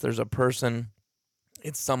face, there's a person.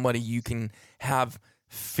 It's somebody you can have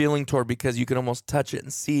feeling toward, because you can almost touch it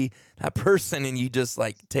and see that person, and you just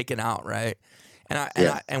like take it out, right?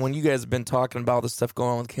 And when you guys have been talking about all this stuff going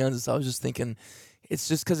on with Kansas, I was just thinking, it's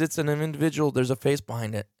just because it's an individual, there's a face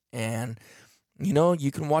behind it. And,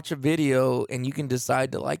 you can watch a video and you can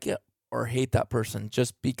decide to like it or hate that person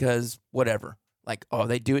just because whatever. Like, oh,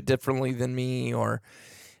 they do it differently than me, or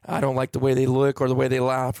I don't like the way they look or the way they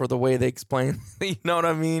laugh or the way they explain. You know what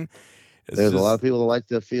I mean? There's a lot of people that like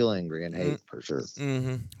to feel angry and hate, for sure.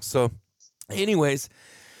 So anyways,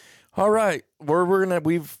 all right.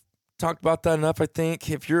 We've talked about that enough, I think.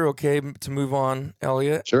 If you're okay to move on,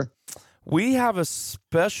 Elliot. Sure. We have a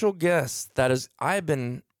special guest that I've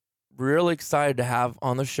been really excited to have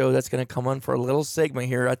on the show that's going to come on for a little segment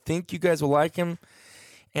here. I think you guys will like him,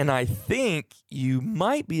 and I think you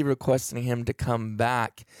might be requesting him to come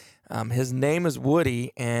back. His name is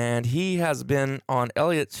Woody, and he has been on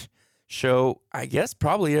Elliot's show. I guess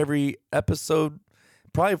probably every episode.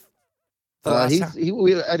 Probably. I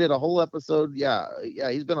did a whole episode. Yeah.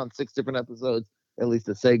 He's been on 6 different episodes, at least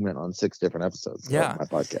a segment on 6 different episodes. Yeah.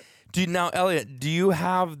 Of my podcast. Elliot, do you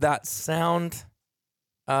have that sound?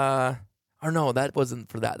 Or no, that wasn't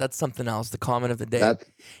for that. That's something else. The comment of the day.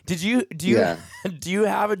 Do you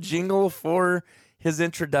have a jingle for his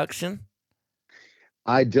introduction?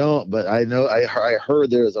 I don't, but I know I heard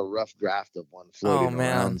there is a rough draft of one floating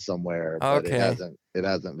around somewhere, but it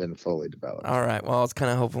hasn't been fully developed. All right. Well, I was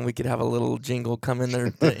kind of hoping we could have a little jingle come in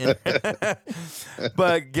there.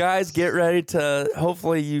 But guys, get ready to.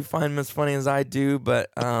 Hopefully, you find them as funny as I do. But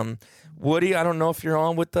Woody, I don't know if you're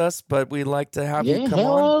on with us, but we'd like to have you come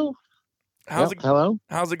on. Hello.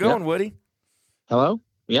 How's it going, Woody? Hello.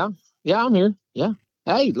 Yeah, I'm here. Yeah.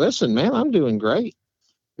 Hey, listen, man, I'm doing great.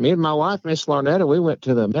 Me and my wife, Miss Larnetta, we went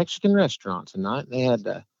to the Mexican restaurant tonight. They had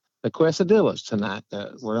the quesadillas tonight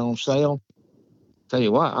that were on sale. Tell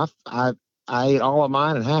you what, I ate all of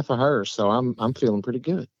mine and half of hers, so I'm feeling pretty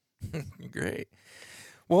good. Great.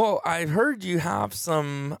 Well, I heard you have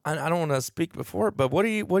some. I don't want to speak before it, but what do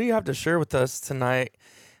you have to share with us tonight?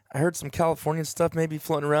 I heard some California stuff maybe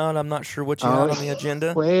floating around. I'm not sure what you had on the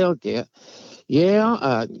agenda. Well, yeah.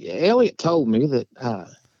 Elliot told me that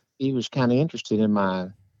he was kind of interested in my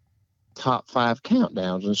top 5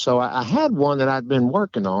 countdowns, and so I had one that I'd been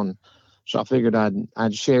working on, so I figured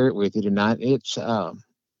I'd share it with you tonight. It's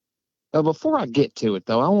before I get to it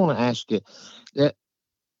though, I want to ask you that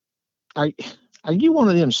are you one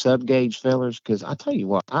of them sub gauge fellers? Because I tell you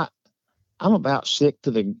what, I'm about sick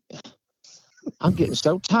to the. I'm getting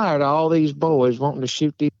so tired of all these boys wanting to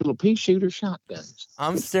shoot these little pea shooter shotguns.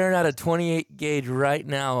 I'm staring at a 28 gauge right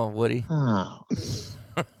now, Woody. Oh.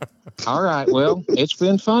 All right. Well, it's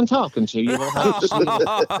been fun talking to you.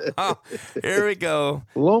 Here we go.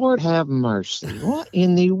 Lord have mercy. What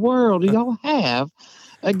in the world do y'all have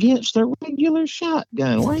against a regular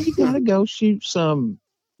shotgun? Why you got to go shoot some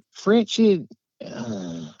Frenchy?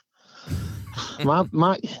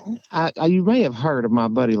 You may have heard of my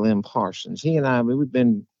buddy Lynn Parsons. He and I, we've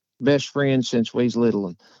been best friends since we was little,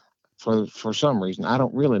 and for some reason, I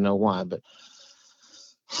don't really know why, but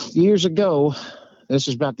years ago, this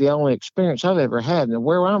is about the only experience I've ever had. And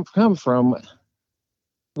where I'm come from,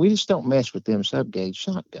 we just don't mess with them sub-gauge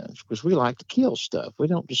shotguns because we like to kill stuff. We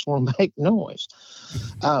don't just want to make noise.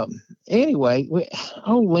 Anyway,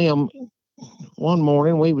 Lynn, one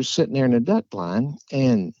morning we was sitting there in the duck blind,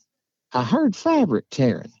 and I heard fabric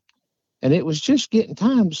tearing, and it was just getting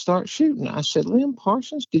time to start shooting. I said, Lynn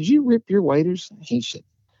Parsons, did you rip your waders? He said,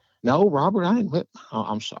 no, Robert, I didn't rip. Oh,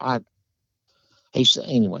 I'm sorry. He said,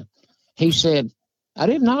 anyway, he said, I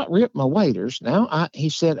did not rip my waders. He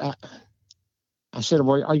said, I said,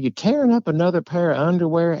 well, are you tearing up another pair of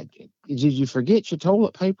underwear? Did you forget your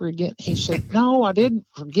toilet paper again? He said, no, I didn't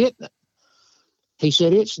forget. He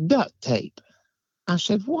said, it's duct tape. I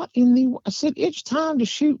said, I said, it's time to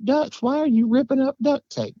shoot ducks. Why are you ripping up duct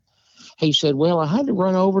tape? He said, well, I had to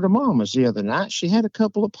run over to Mama's the other night. She had a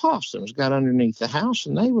couple of possums got underneath the house,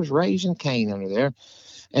 and they was raising cane under there.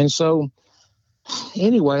 And so,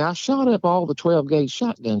 anyway, I shot up all the 12-gauge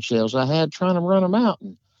shotgun shells I had trying to run them out.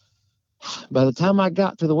 And by the time I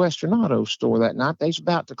got to the Western Auto store that night, they was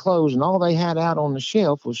about to close, and all they had out on the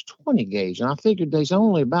shelf was 20-gauge. And I figured there's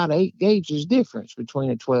only about 8 gauges difference between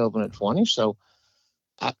a 12 and a 20. So,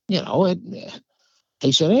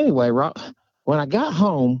 he said, anyway, Rob, when I got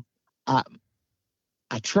home, I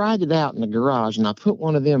tried it out in the garage, and I put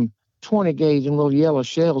one of them 20-gauge and little yellow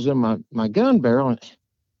shells in my gun barrel, and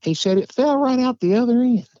he said it fell right out the other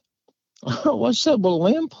end. What's up? Well,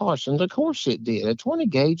 Lynn Parsons, of course it did. A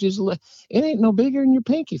 20-gauge it ain't no bigger than your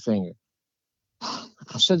pinky finger.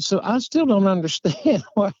 I said, so I still don't understand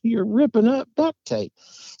why you're ripping up duct tape.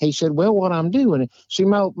 He said, well, what I'm doing, see,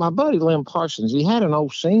 my buddy Lynn Parsons, he had an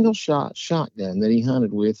old single shot shotgun that he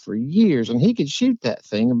hunted with for years, and he could shoot that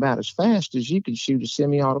thing about as fast as you could shoot a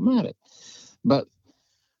semi-automatic. But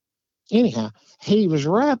anyhow, he was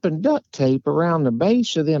wrapping duct tape around the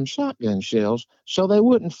base of them shotgun shells so they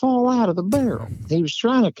wouldn't fall out of the barrel. He was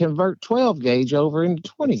trying to convert 12-gauge over into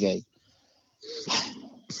 20-gauge.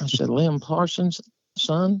 I said, Lynn Parsons,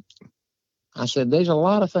 son, I said, there's a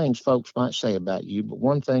lot of things folks might say about you, but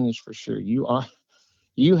one thing is for sure, you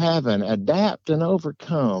have an adapt and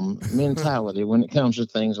overcome mentality when it comes to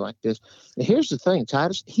things like this. Now, here's the thing,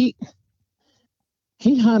 Titus, he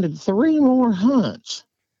hunted 3 more hunts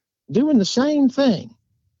doing the same thing.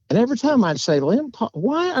 And every time I'd say, Lynn,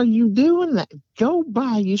 why are you doing that? Go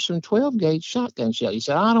buy you some 12-gauge shotgun shell. He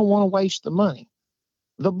said, I don't want to waste the money.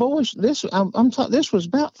 The boys, this was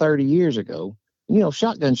about 30 years ago.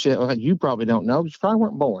 Shotgun shell, you probably don't know, you probably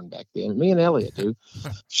weren't born back then. Me and Elliot do.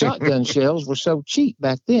 Shotgun shells were so cheap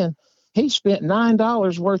back then. He spent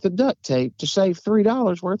 $9 worth of duct tape to save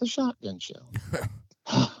 $3 worth of shotgun shells.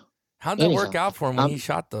 How'd that work out for him when he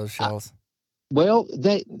shot those shells? Well,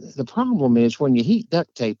 the problem is when you heat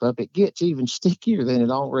duct tape up, it gets even stickier than it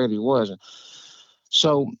already was.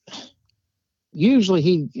 So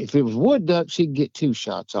usually if it was wood ducks, he'd get 2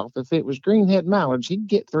 shots off. If it was greenhead mallards, he'd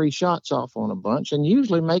get 3 shots off on a bunch and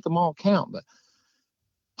usually make them all count. But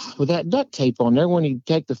with that duct tape on there, when he'd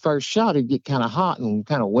take the first shot, it'd get kind of hot and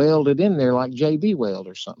kind of weld it in there like JB weld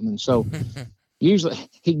or something. And so usually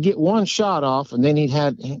he'd get 1 shot off, and then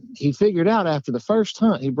he figured out after the first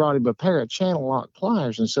hunt, he brought him a pair of channel lock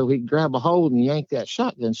pliers. And so he'd grab a hold and yank that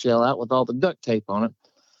shotgun shell out with all the duct tape on it.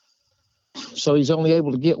 So he's only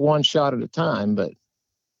able to get 1 shot at a time, but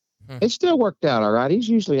it still worked out all right. He's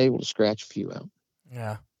usually able to scratch a few out.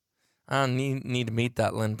 Yeah. I need to meet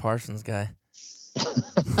that Lynn Parsons guy.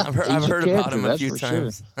 I've heard about him a few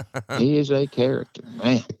times. Sure. He is a character,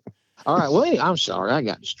 man. All right. Well, I'm sorry. I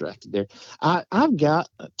got distracted there. I've got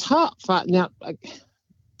a top 5. Now,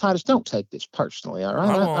 Titus, don't take this personally, all right?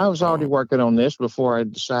 I was already working on this before I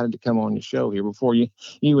decided to come on your show here, before you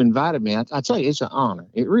invited me. I tell you, it's an honor.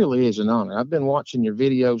 It really is an honor. I've been watching your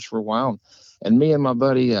videos for a while, and me and my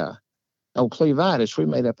buddy, old Clevitis, we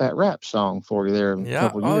made up that rap song for you there a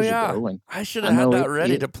couple years ago. And I should have had that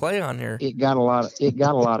ready to play on here. It got a lot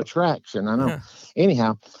of traction. I know. Yeah.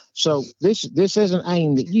 Anyhow, so this isn't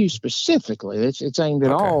aimed at you specifically. It's aimed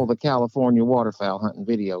at all the California waterfowl hunting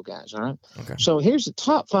video guys. All right. Okay. So here's the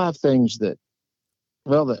top 5 things that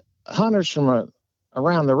the hunters from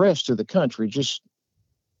around the rest of the country just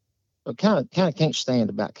kind of can't stand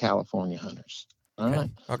about California hunters. All right.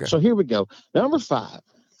 Okay. So here we go. Number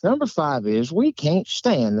 5 is we can't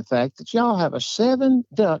stand the fact that y'all have a 7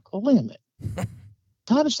 duck limit.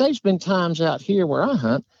 Titus, there's been times out here where I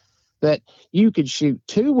hunt that you could shoot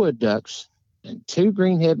 2 wood ducks and 2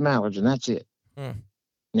 greenhead mallards, and that's it.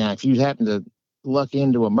 Now, if you happen to luck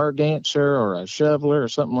into a merganser or a shoveler or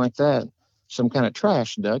something like that, some kind of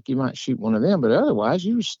trash duck, you might shoot one of them, but otherwise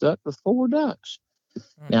you were stuck with 4 ducks.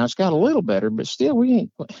 Now, it's got a little better, but still we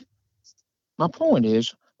ain't. My point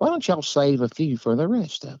is, why don't y'all save a few for the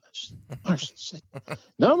rest of us?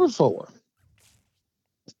 Number 4,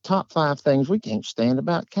 top 5 things we can't stand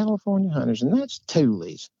about California hunters, and that's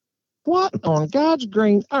toolies. What on God's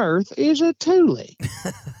green earth is a toolie?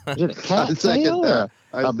 Is it a cattail or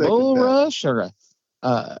a bulrush or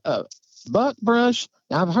a buckbrush?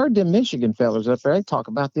 Now, I've heard them Michigan fellas up there, they talk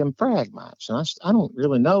about them phragmites, and I don't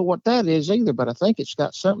really know what that is either, but I think it's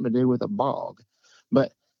got something to do with a bog.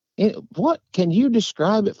 But what can you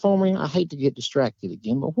describe it for me? I hate to get distracted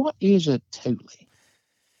again, but what is a toolie?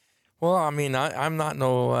 Well, I mean, I'm not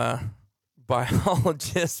no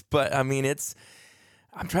biologist, but I mean,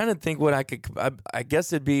 I'm trying to think what I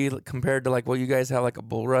guess it'd be compared to like what you guys have, like a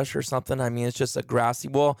bulrush or something. I mean, it's just a grassy.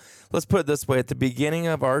 Well, let's put it this way. At the beginning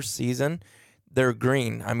of our season, they're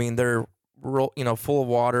green. I mean, they're full of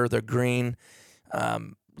water. They're green,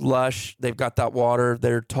 lush. They've got that water.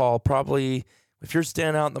 They're tall. Probably if you're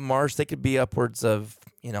standing out in the marsh, they could be upwards of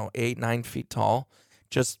 8-9 feet tall.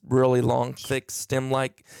 Just really long, thick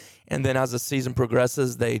stem-like. And then as the season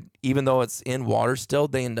progresses, even though it's in water still,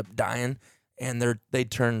 they end up dying. And they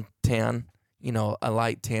turn tan, a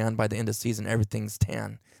light tan. By the end of the season, everything's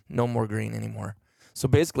tan. No more green anymore. So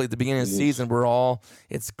basically, at the beginning of the season,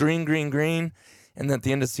 it's green, green, green. And then at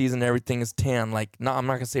the end of the season, everything is tan. Like, no, I'm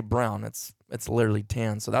not going to say brown. It's literally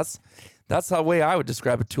tan. So that's the way I would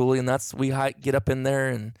describe a toolie. And we get up in there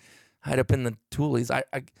and hide up in the toolies. I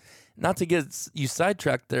not to get you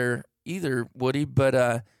sidetracked there either, Woody,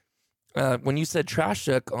 but when you said trash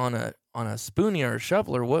duck on a spoonie or a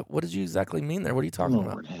shoveler, what did you exactly mean there? What are you talking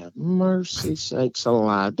about? Have mercy sakes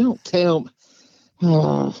alive. Don't tell me.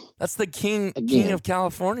 Oh. That's the king of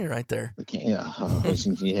California right there.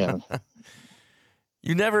 Yeah.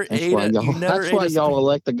 You never ate it. That's why y'all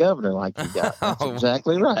elect the governor like you got. That's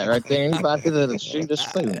exactly right. Right there. Anybody that'll shoot a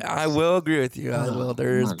spoon. I will agree with you. I will.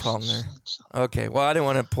 There is a problem there. Okay. Well, I didn't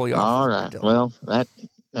want to pull you off. All right. Well, that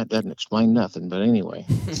doesn't explain nothing. But anyway.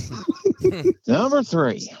 Number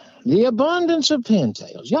 3. The abundance of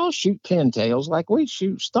pintails. Y'all shoot pintails like we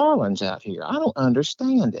shoot starlings out here. I don't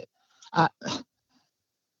understand it.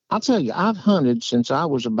 I'll tell you, I've hunted since I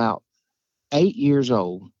was about 8 years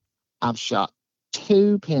old. I've shot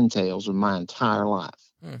 2 pintails in my entire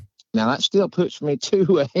life. Now, that still puts me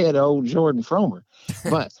 2 ahead of old Jordan Fromer.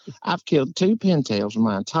 But I've killed 2 pintails in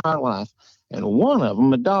my entire life. And one of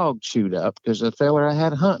them, a dog chewed up because the fella I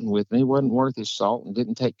had hunting with me wasn't worth his salt and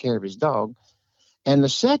didn't take care of his dog. And the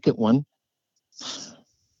second one,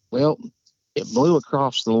 Well, it blew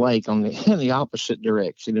across the lake in the opposite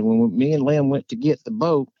direction. And when me and Lem went to get the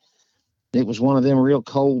boat, it was one of them real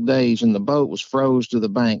cold days, and the boat was froze to the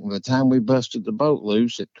bank. By the time we busted the boat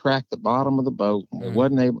loose, it cracked the bottom of the boat. We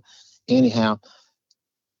wasn't able. Anyhow,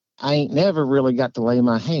 I ain't never really got to lay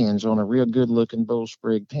my hands on a real good-looking bull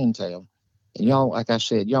sprig pintail. And y'all, like I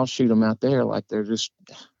said, y'all shoot them out there like they're just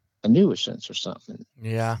a nuisance or something.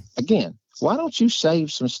 Yeah. Again, why don't you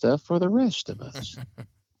save some stuff for the rest of us?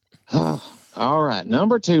 All right,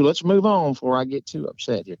 number 2. Let's move on before I get too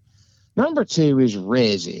upset here. Number 2 is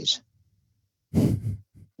reses.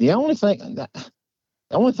 The only thing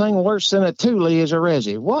worse than a Thule is a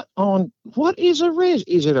resi. What is a res?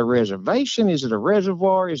 Is it a reservation? Is it a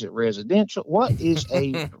reservoir? Is it residential? What is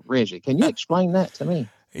a resi? Can you explain that to me?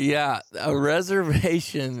 Yeah, a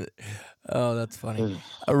reservation. Oh, that's funny.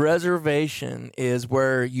 A reservation is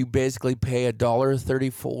where you basically pay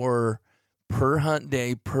 $1.34 per hunt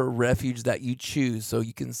day per refuge that you choose. So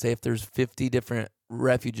you can say if there's 50 different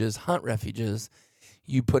refuges, hunt refuges,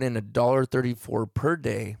 you put in $1.34 per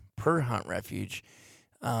day per hunt refuge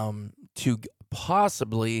to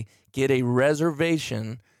possibly get a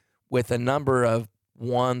reservation with a number of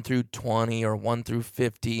 1 through 20 or 1 through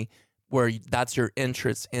 50, where that's your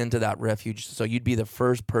entrance into that refuge. So you'd be the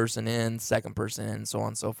first person in, second person in, so on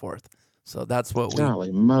and so forth. So that's what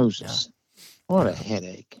Golly Moses. Yeah. What a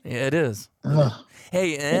headache. Yeah, it is.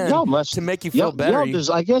 Hey, and to make you feel better,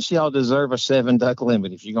 I guess y'all deserve a 7-duck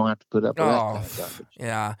limit if you're going to have to put up with that kind of garbage.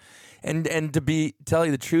 Yeah. And to tell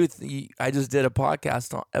you the truth, I just did a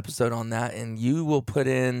podcast episode on that, and you will put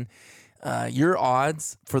in your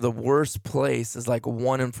odds for the worst place is like a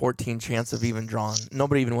 1 in 14 chance of even drawing.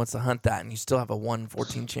 Nobody even wants to hunt that, and you still have a 1 in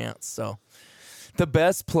 14 chance. So the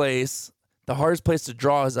best place, the hardest place to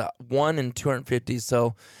draw is a 1 in 250.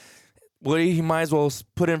 So Woody, you might as well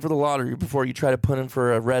put in for the lottery before you try to put in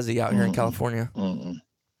for a resi out here in California.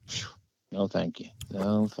 No, thank you.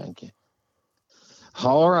 No, thank you.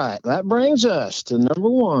 All right. That brings us to number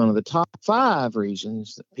 1 of the top 5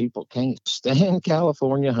 reasons that people can't stand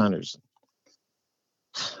California hunters.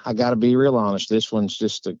 I got to be real honest. This one's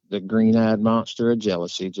just the green-eyed monster of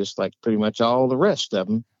jealousy, just like pretty much all the rest of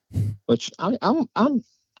them, which I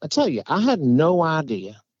tell you, I had no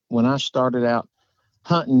idea when I started out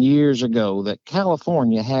hunting years ago that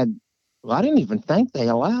California had, well, I didn't even think they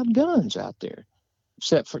allowed guns out there,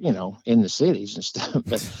 except for, in the cities and stuff.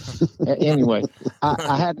 But anyway,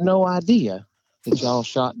 I had no idea that y'all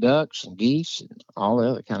shot ducks and geese and all the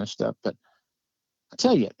other kind of stuff. But I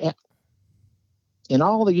tell you, in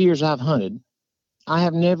all the years I've hunted, I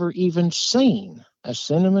have never even seen a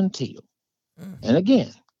cinnamon teal. And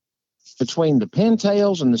again, between the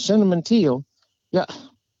pintails and the cinnamon teal, yeah,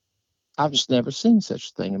 I've just never seen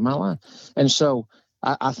such a thing in my life. And so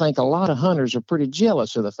I think a lot of hunters are pretty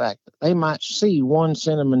jealous of the fact that they might see one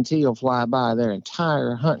cinnamon teal fly by their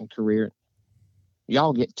entire hunting career.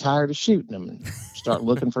 Y'all get tired of shooting them and start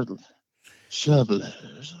looking for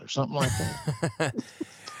shovelers or something like that.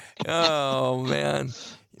 Oh, man.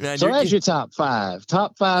 So that's your top 5.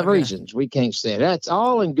 Top 5 reasons we can't stand. That's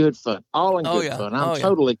all in good fun. All in good fun. I'm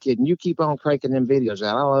totally kidding. You keep on cranking them videos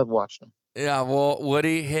out. I love watching them. Yeah, well,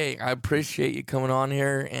 Woody, hey, I appreciate you coming on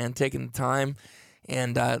here and taking the time,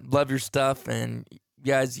 and love your stuff, and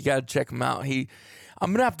guys, you got to check him out. I'm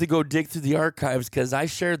going to have to go dig through the archives because I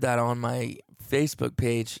shared that on my Facebook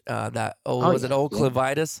page, was it Old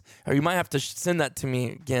Clevitis? Or you might have to send that to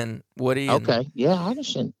me again, Woody. Okay, yeah, I can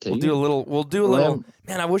send it to you. We'll do a little,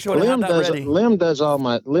 man, I wish I would have had that ready. Lim does all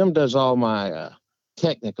my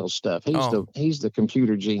technical stuff. He's the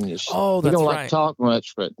computer genius. Oh, that's right. He don't like to talk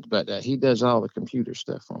much, but he does all the computer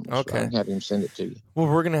stuff for me. Okay, so I can have him send it to you. Well,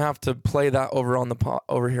 we're gonna have to play that over here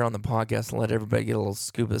on the podcast and let everybody get a little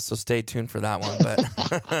scoop of it. So stay tuned for that one.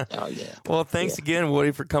 But oh yeah. Well, thanks again,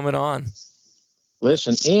 Woody, for coming on.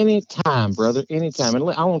 Listen, anytime, brother, anytime. And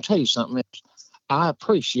I want to tell you something else. I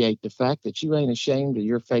appreciate the fact that you ain't ashamed of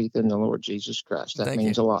your faith in the Lord Jesus Christ. That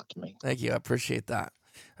means a lot to me. Thank you. I appreciate that.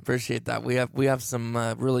 We have some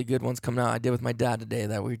really good ones coming out. I did with my dad today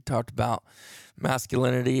that we talked about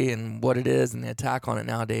masculinity and what it is and the attack on it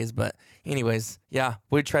nowadays. But anyways, yeah,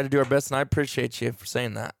 we try to do our best, and I appreciate you for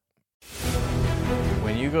saying that.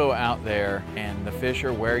 When you go out there and the fish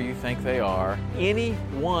are where you think they are, any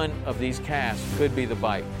one of these casts could be the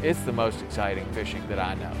bite. It's the most exciting fishing that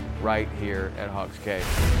I know, right here at Hawks Cave.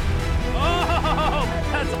 Oh,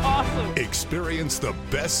 that's awesome. Experience the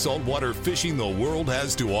best saltwater fishing the world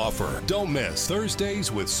has to offer. Don't miss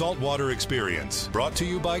Thursdays with Saltwater Experience, brought to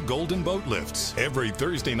you by Golden Boat Lifts, every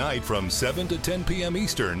Thursday night from 7 to 10 p.m.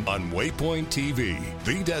 Eastern on Waypoint TV,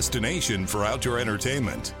 the destination for outdoor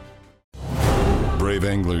entertainment. Brave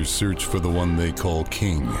anglers search for the one they call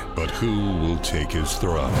king, but who will take his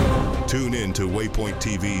throne? Tune in to Waypoint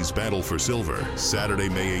TV's Battle for Silver, Saturday,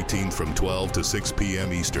 May 18th from 12 to 6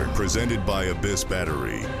 p.m. Eastern. Presented by Abyss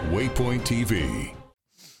Battery. Waypoint TV.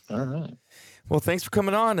 All right. Well, thanks for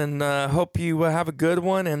coming on, and hope you have a good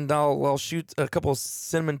one, and I'll shoot a couple of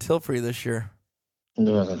cinnamon till for you this year.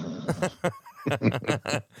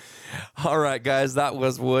 All right, guys, that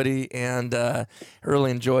was Woody, and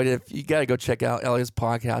really enjoyed it. You got to go check out Elliot's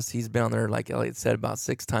podcast. He's been on there, like Elliot said, about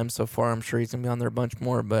 6 times so far. I'm sure he's going to be on there a bunch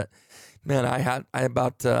more, but man, I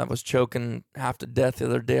was choking half to death the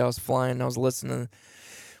other day. I was flying. I was listening to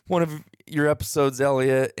one of your episodes,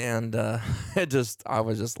 Elliot, and I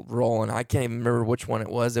was just rolling. I can't even remember which one it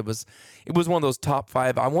was. It was one of those top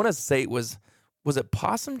 5. I want to say was it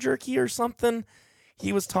possum jerky or something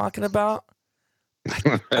he was talking about?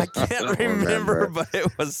 I can't remember, but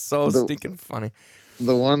it was so stinking funny.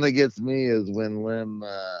 The one that gets me is when Lim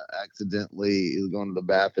accidentally is going to the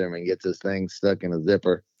bathroom and gets his thing stuck in a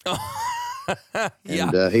zipper.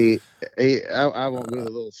 Yeah. And I won't go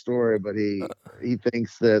the little story, but he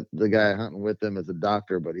thinks that the guy hunting with him is a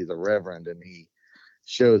doctor, but he's a reverend, and he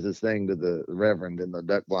shows his thing to the reverend in the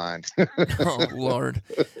duck blind. Oh Lord,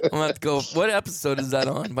 I'm gonna have to go. What episode is that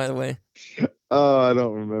on, by the way? Oh, I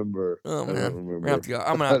don't remember. Oh man, we're gonna have to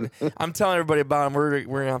go. I'm telling everybody about them. We're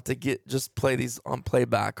gonna have to just play these on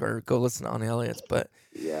playback or go listen on Elliot's. But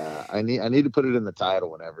yeah, I need to put it in the title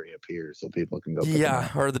whenever he appears so people can go.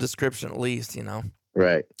 Or the description at least,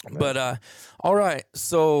 Right. But all right.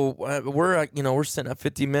 So we're sitting at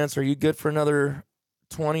 50 minutes. Are you good for another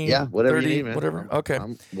 20? Yeah, whatever 30, you need, man. Whatever. Okay.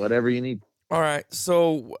 Whatever you need. All right.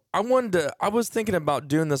 So I was thinking about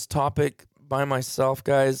doing this topic by myself,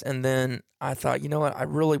 guys, and then I thought, you know what? I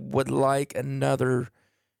really would like another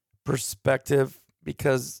perspective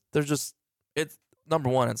because it's number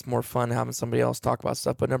one, it's more fun having somebody else talk about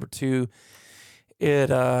stuff, but number two,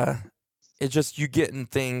 it's just you getting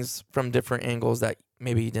things from different angles that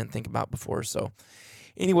maybe you didn't think about before. So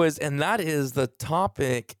anyways, and that is the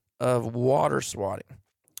topic of water swatting.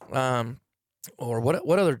 Or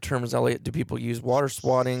what other terms, Elliot, do people use? Water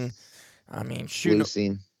swatting. I mean,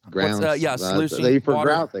 sluicing, ground. Sluicing. For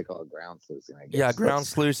grout, they call it ground sluicing, I guess. Yeah, ground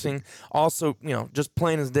sluicing. Also, just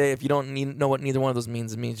plain as day, if you don't know what neither one of those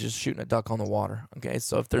means, it means just shooting a duck on the water. Okay,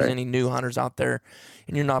 so if there's any new hunters out there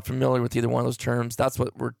and you're not familiar with either one of those terms, that's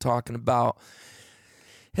what we're talking about.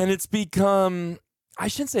 And it's become, I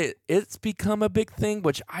shouldn't say it's become a big thing,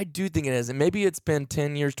 which I do think it is. And maybe it's been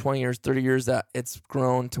 10 years, 20 years, 30 years that it's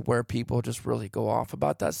grown to where people just really go off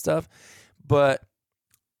about that stuff. But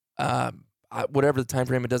whatever the time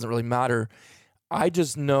frame, it doesn't really matter. I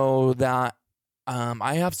just know that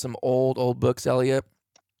I have some old books, Elliot,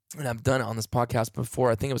 and I've done it on this podcast before.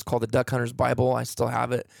 I think it was called the Duck Hunter's Bible. I still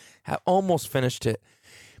have it. Have almost finished it.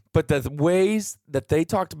 But the ways that they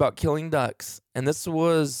talked about killing ducks, and this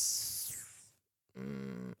was,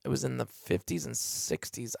 it was in the 50s and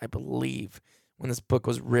 60s, I believe, when this book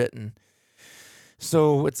was written.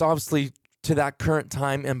 So it's obviously to that current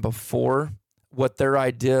time and before. What their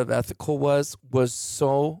idea of ethical was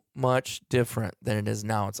so much different than it is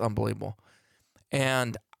now. It's unbelievable.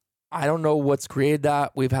 And I don't know what's created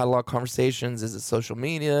that. We've had a lot of conversations. Is it social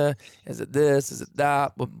media? Is it this? Is it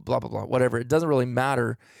that? Blah, blah, blah, whatever. It doesn't really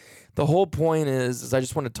matter. The whole point is I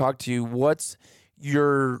just want to talk to you. What's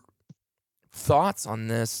your thoughts on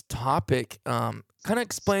this topic? Kind of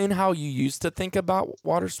explain how you used to think about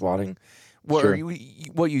water swatting. What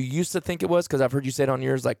you used to think it was, because I've heard you say it on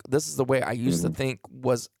yours, like, this is the way I used to think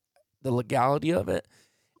was the legality of it.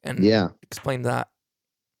 And explain that.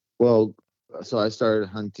 Well, so I started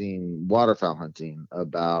waterfowl hunting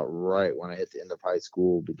about right when I hit the end of high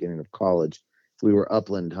school, beginning of college. We were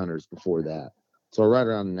upland hunters before that. So right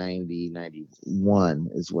around 90, 91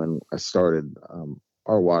 is when I started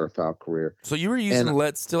our waterfowl career. So you were using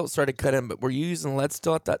lead still, started cutting, but were you using lead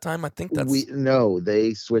still at that time? I think No,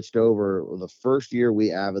 they switched over. The first year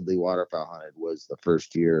we avidly waterfowl hunted was the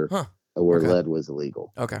first year where lead was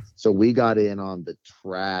illegal. Okay. So we got in on the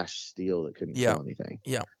trash steel that couldn't kill anything.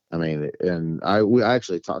 Yeah. I mean, and I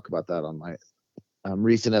actually talk about that on my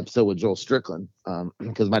recent episode with Joel Strickland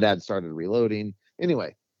because my dad started reloading.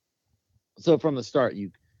 Anyway, so from the start,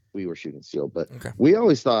 we were shooting steel, but we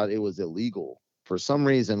always thought it was illegal. For some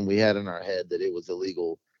reason, we had in our head that it was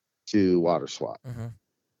illegal to water swat.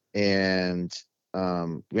 And,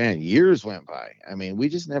 man, years went by. I mean, we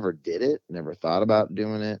just never did it, never thought about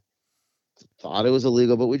doing it, thought it was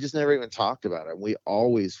illegal, but we just never even talked about it. We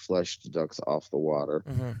always flushed ducks off the water,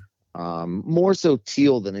 more so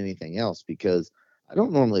teal than anything else, because I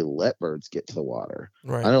don't normally let birds get to the water.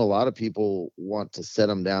 Right. I know a lot of people want to set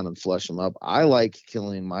them down and flush them up. I like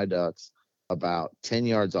killing my ducks about 10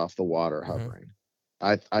 yards off the water hovering.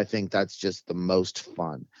 I think that's just the most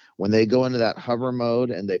fun. When they go into that hover mode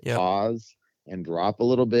and they pause and drop a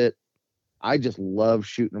little bit, I just love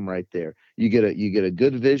shooting them right there. You get a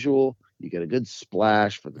good visual, you get a good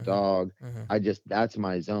splash for the dog. That's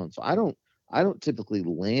my zone. So I don't typically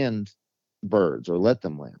land birds or let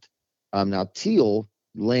them land. Now teal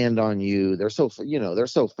land on you. They're so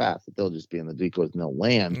fast that they'll just be in the decoys and they'll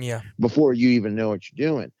land before you even know what you're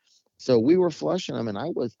doing. So we were flushing them, and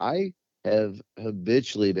I have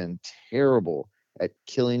habitually been terrible at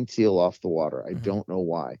killing teal off the water. I don't know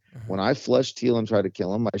why. When I flush teal and try to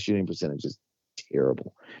kill them, my shooting percentage is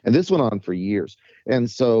terrible. And this went on for years. And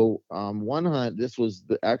so one hunt, this was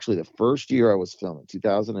actually the first year I was filming,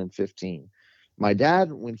 2015. My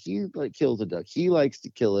dad, when he kills a duck, he likes to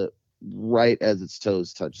kill it right as its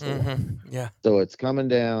toes touch the water. Yeah. So it's coming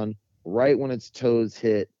down right when its toes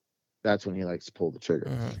hit. That's when he likes to pull the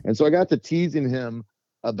trigger. And so I got to teasing him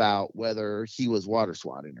about whether he was water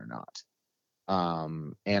swatting or not.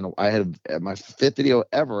 And I had my 5th video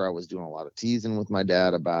ever, I was doing a lot of teasing with my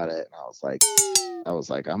dad about it. And I was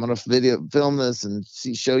like, I'm going to film this and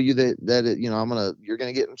show you that it, you're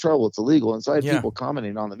going to get in trouble. It's illegal. And so I had people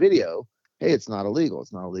commenting on the video, hey, it's not illegal.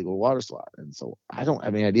 It's not illegal to water swat. And so I don't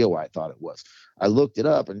have any idea why I thought it was. I looked it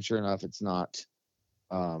up, and sure enough, it's not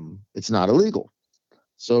illegal.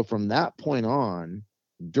 So from that point on,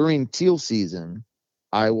 during teal season,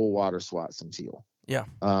 I will water swat some teal. Yeah.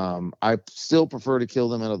 I still prefer to kill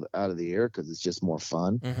them out of the air because it's just more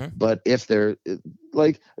fun. But if they're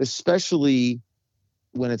especially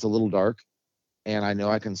when it's a little dark and I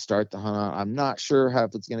know I can start the hunt on, I'm not sure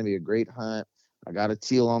if it's going to be a great hunt. I got a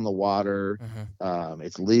teal on the water.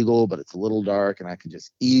 It's legal, but it's a little dark and I can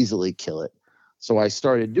just easily kill it. So I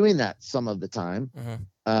started doing that some of the time.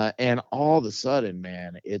 And all of a sudden,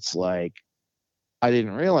 man, it's like, I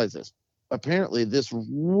didn't realize this. Apparently this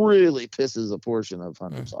really pisses a portion of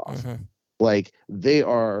hunters off. Like, they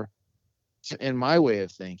are, in my way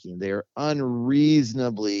of thinking, they're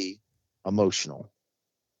unreasonably emotional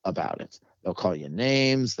about it. They'll call you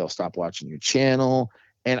names. They'll stop watching your channel.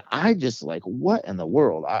 And I just like, what in the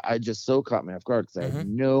world? I just so caught me off guard because I had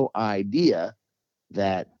no idea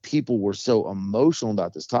that people were so emotional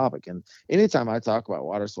about this topic. And anytime I talk about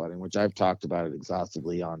water swatting, which I've talked about it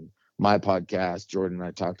exhaustively on my podcast, Jordan and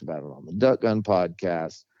I talked about it on the Duck Gun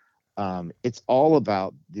podcast. It's all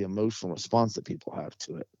about the emotional response that people have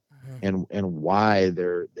to it, and why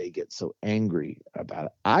they get so angry about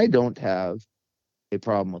it. I don't have a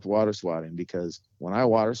problem with water swatting because when I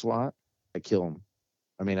water swat, I kill them.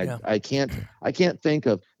 I mean, I can't think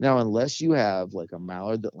of now, unless you have like a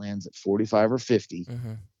mallard that lands at 45 or 50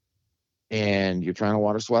 and you're trying to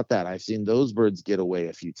water swat that. I've seen those birds get away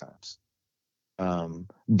a few times.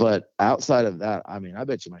 But outside of that, I mean, I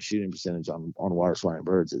bet you my shooting percentage on water swatting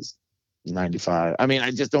birds is 95. I mean,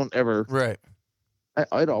 I just don't ever. Right.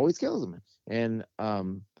 It always kills them. And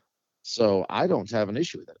so I don't have an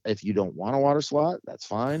issue with it. If you don't want to water swat, that's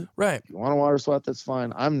fine. Right. If you want to water swat, that's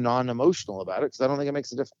fine. I'm non-emotional about it because I don't think it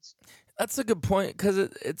makes a difference. That's a good point, because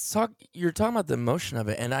you're talking about the emotion of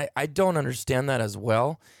it, and I don't understand that as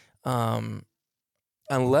well.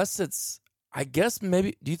 Unless it's, I guess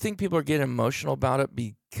maybe, do you think people are getting emotional about it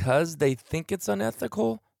because they think it's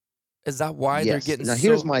unethical? Is that why they're getting Now,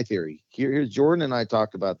 here's my theory. Here's Jordan and I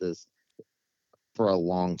talked about this for a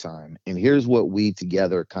long time. And here's what we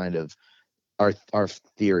together kind of, our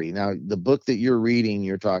theory. Now, the book that you're reading,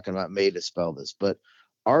 you're talking about may dispel this, but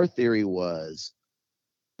our theory was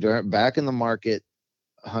back in the market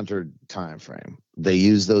hunter time frame, they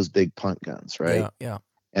use those big punt guns, right? Yeah.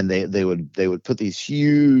 And they would put these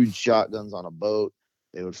huge shotguns on a boat.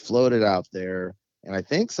 They would float it out there. And I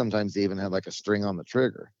think sometimes they even had like a string on the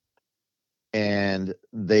trigger. And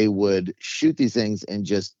they would shoot these things and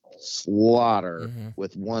just slaughter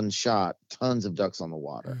with one shot tons of ducks on the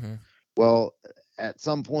water. Well, at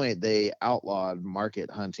some point they outlawed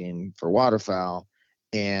market hunting for waterfowl.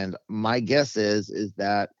 And my guess is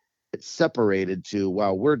that it's separated to,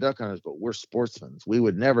 well, we're duck hunters, but we're sportsmen. We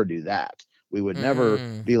would never do that. We would never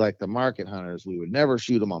be like the market hunters. We would never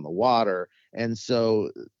shoot them on the water. And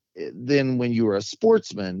so then when you were a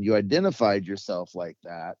sportsman, you identified yourself like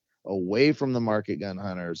that, away from the market gun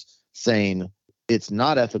hunters, saying it's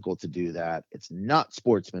not ethical to do that. It's not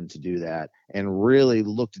sportsman to do that, and really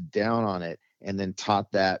looked down on it, and then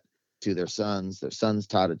taught that to their sons. Their sons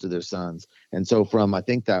taught it to their sons. And so from, I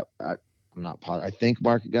think that, I think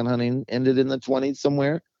market gun hunting ended in the 20s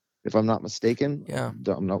somewhere. if I'm not mistaken. Yeah.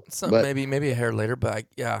 Don't know. But maybe a hair later, but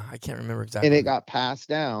I can't remember exactly. And it got passed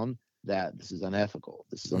down that this is unethical,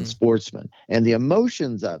 this is unsportsman, and the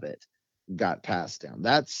emotions of it got passed down.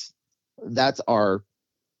 That's our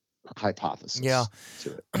hypothesis. Yeah.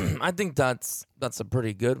 To it. I think that's a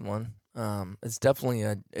pretty good one. It's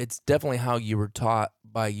definitely how you were taught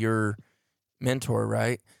by your mentor,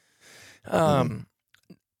 right?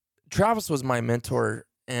 Travis was my mentor,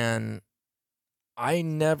 and we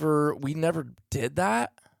never did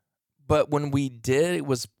that. But when we did,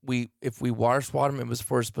 if we water swat them, it was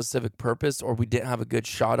for a specific purpose, or we didn't have a good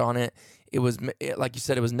shot on it. It was like you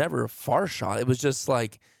said, it was never a far shot. It was just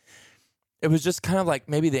kind of like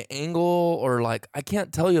maybe the angle, or like, I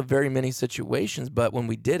can't tell you very many situations, but when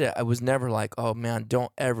we did it, I was never like, oh man,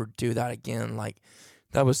 don't ever do that again. Like,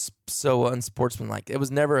 that was so unsportsmanlike. It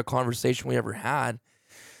was never a conversation we ever had.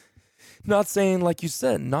 Not saying, like you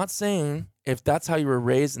said, not saying if that's how you were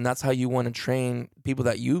raised and that's how you want to train people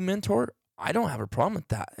that you mentor, I don't have a problem with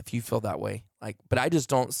that if you feel that way. Like, but I just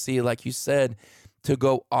don't see, like you said, to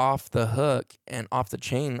go off the hook and off the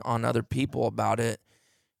chain on other people about it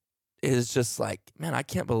is just like, man, I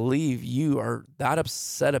can't believe you are that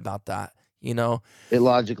upset about that. You know, it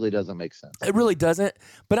logically doesn't make sense. It really doesn't.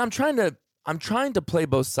 But I'm trying to play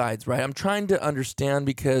both sides, right? I'm trying to understand,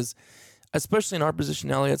 because especially in our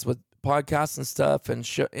position, Elliot's, with podcasts and stuff and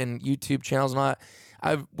YouTube channels and all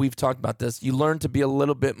that, we've talked about this. You learn to be a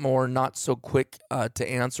little bit more not so quick to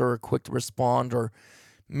answer or quick to respond, or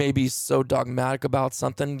maybe so dogmatic about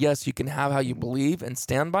something. Yes, you can have how you believe and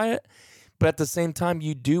stand by it, but at the same time,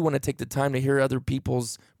 you do want to take the time to hear other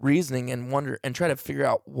people's reasoning and wonder and try to figure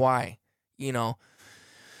out why. You know,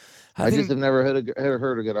 I just have never heard a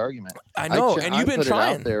good argument. I know, and you've been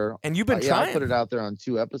trying. I put it out there on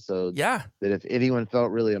 2 episodes. Yeah, that if anyone felt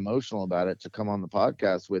really emotional about it, to come on the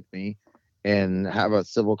podcast with me and have a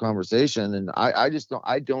civil conversation. And I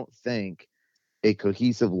don't think a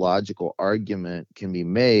cohesive, logical argument can be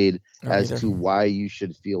made to why you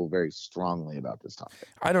should feel very strongly about this topic.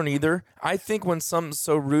 I don't either. I think when something's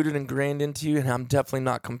so rooted and ingrained into you, and I'm definitely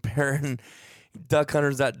not comparing duck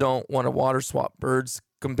hunters that don't want to water swap birds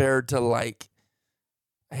compared to, like,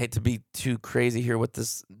 I hate to be too crazy here with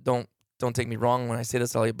this. Don't take me wrong when I say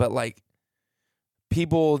this, Elliot, but like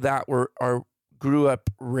people that grew up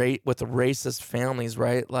with the racist families,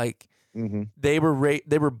 right? Like they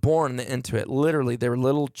were born into it. Literally, they were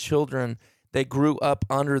little children. They grew up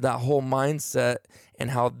under that whole mindset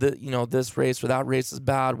and how this race or that race is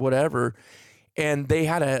bad, whatever. And they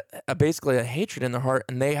had basically a hatred in their heart,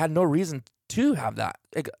 and they had no reason to have that,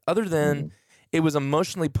 other than it was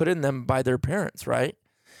emotionally put in them by their parents, right?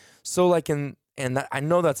 So like I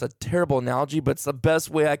know that's a terrible analogy, but it's the best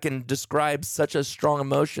way I can describe such a strong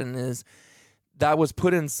emotion, is that was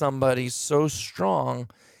put in somebody so strong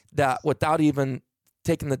that without even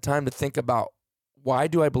taking the time to think about, why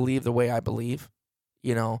do I believe the way I believe?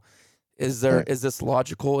 You know, is this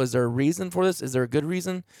logical? Is there a reason for this? Is there a good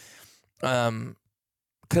reason?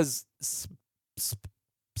 Because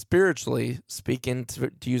spiritually speaking,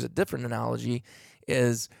 to use a different analogy,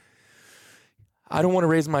 is I don't want to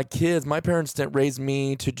raise my kids. My parents didn't raise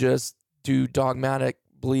me to just believe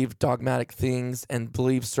dogmatic things and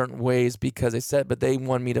believe certain ways because they said, but they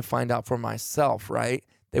wanted me to find out for myself, right?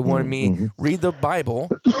 They wanted me read the Bible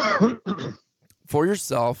for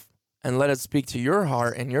yourself and let it speak to your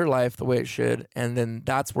heart and your life the way it should. And then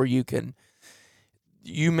that's where you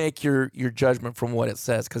make your judgment from what it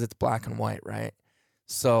says, because it's black and white, right?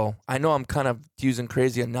 So I know I'm kind of using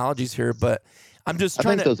crazy analogies here, but I'm just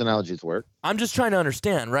trying those analogies work. I'm just trying to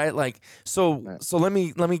understand, right? Like, so let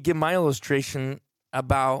me give my illustration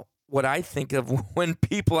about what I think of when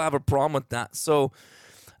people have a problem with that. So,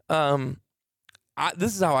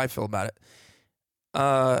 this is how I feel about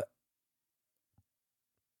it.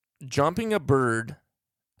 Jumping a bird,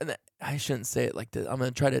 and I shouldn't say it like this. I'm going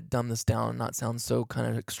to try to dumb this down and not sound so kind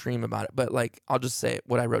of extreme about it, but like, I'll just say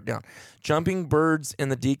what I wrote down. Jumping birds in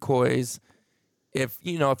the decoys. If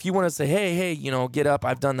you want to say, hey, get up.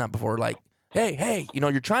 I've done that before. Like, hey,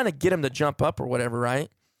 you're trying to get him to jump up or whatever, right?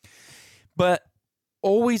 But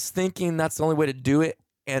always thinking that's the only way to do it,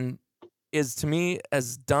 and is to me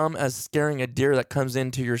as dumb as scaring a deer that comes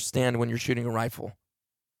into your stand when you're shooting a rifle.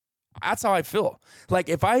 That's how I feel. Like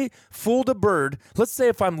if I fooled a bird, let's say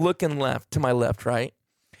if I'm looking to my left, right?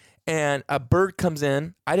 And a bird comes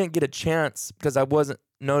in, I didn't get a chance because I wasn't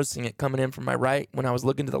noticing it coming in from my right when I was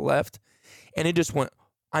looking to the left. And it just came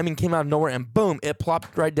out of nowhere and boom, it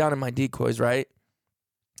plopped right down in my decoys, right?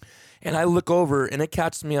 And I look over and it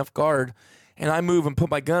catches me off guard. And I move and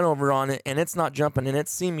put my gun over on it, and it's not jumping, and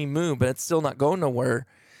it's seen me move, but it's still not going nowhere.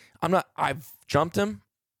 I've jumped him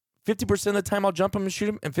 50% of the time I'll jump him and shoot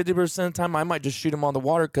him, and 50% of the time I might just shoot him on the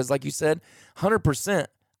water because, like you said, 100%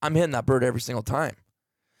 I'm hitting that bird every single time.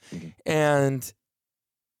 Mm-hmm. And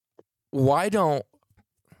why don't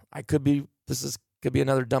could be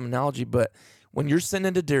another dumb analogy, but when you're sitting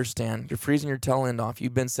in a deer stand, you're freezing your tail end off.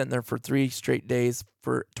 You've been sitting there for 3 straight days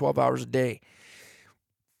for 12 hours a day,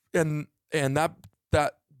 and that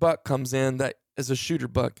buck comes in that is a shooter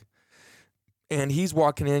buck, and he's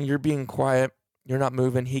walking in. You're being quiet. You're not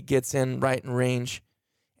moving. He gets in right in range,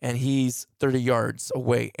 and he's 30 yards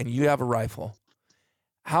away, and you have a rifle.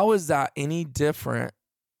 How is that any different?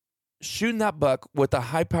 Shooting that buck with a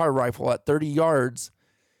high-powered rifle at 30 yards,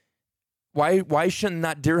 why shouldn't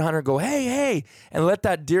that deer hunter go, hey, and let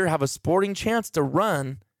that deer have a sporting chance to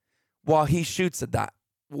run while he shoots at that?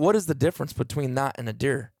 What is the difference between that and a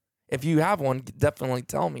deer? If you have one, definitely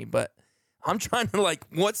tell me, but I'm trying to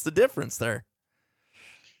what's the difference there?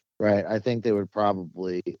 Right. I think they would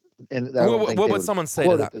probably, and what would someone say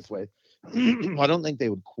to that? This way. I don't think they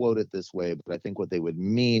would quote it this way, but I think what they would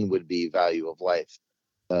mean would be value of life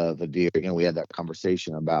of a deer. We had that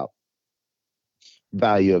conversation about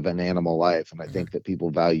value of an animal life, and I think that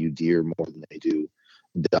people value deer more than they do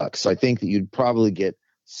ducks. So I think that you'd probably get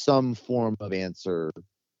some form of answer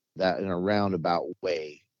that in a roundabout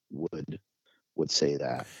way would say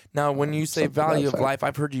that. Now, when you say value of life,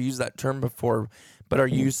 I've heard you use that term before, but are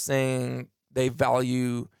you saying they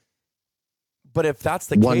value? But if that's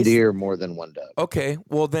the case, one deer more than one duck. Okay,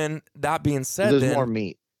 well then, that being said, there's more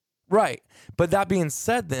meat, right? But that being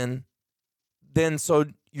said, then so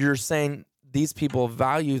you're saying these people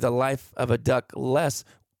value the life of a duck less?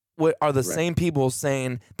 What are the same people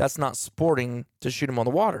saying that's not sporting to shoot them on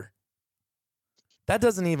the water? That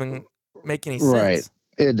doesn't even make any sense. Right.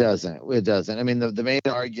 It doesn't. I mean, the main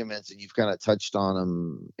arguments, and you've kind of touched on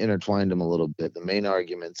them, intertwined them a little bit. The main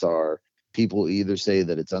arguments are people either say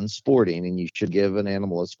that it's unsporting and you should give an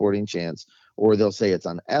animal a sporting chance, or they'll say it's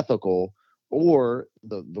unethical, or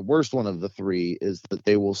the worst one of the three is that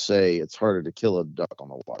they will say it's harder to kill a duck on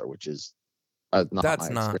the water, which is not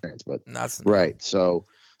my experience, but that's right. So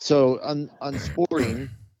unsporting.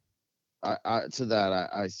 I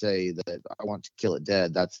say that I want to kill it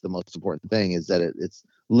dead. That's the most important thing, is that it's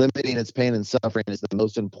limiting its pain and suffering is the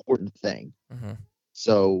most important thing. Mm-hmm.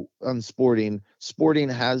 So sporting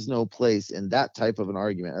has no place in that type of an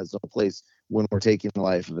argument, has no place when we're taking the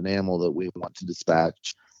life of an animal that we want to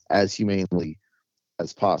dispatch as humanely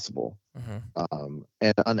as possible. Mm-hmm.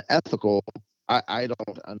 And unethical, I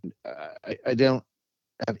don't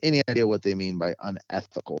have any idea what they mean by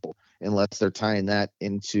unethical, unless they're tying that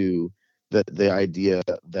into the idea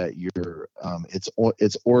that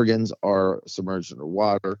its organs are submerged under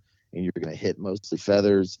water and you're going to hit mostly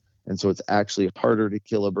feathers, and so it's actually harder to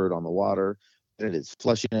kill a bird on the water than it is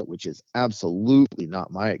flushing it, which is absolutely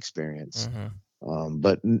not my experience. Mm-hmm.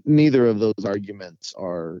 But neither of those arguments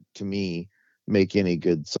are, to me, make any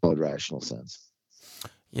good solid rational sense.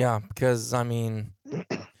 Yeah, because I mean,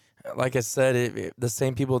 like I said, the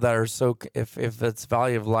same people that are if it's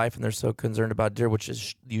value of life and they're so concerned about deer, which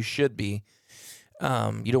is you should be,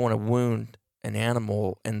 you don't want to wound an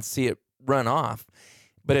animal and see it run off.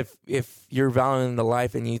 But if you're valuing the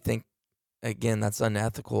life and you think, again, that's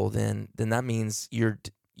unethical, then that means you're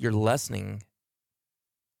lessening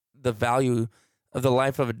the value of the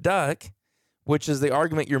life of a duck, which is the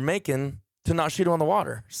argument you're making to not shoot it on the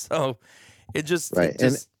water. So it just right.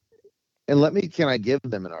 And can I give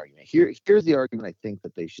them an argument? Here's the argument I think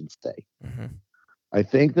that they should say. Mm-hmm. I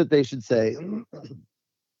think that they should say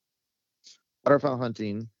waterfowl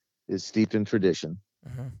hunting is steeped in tradition,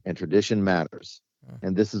 mm-hmm. and tradition matters. Mm-hmm.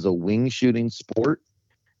 And this is a wing shooting sport,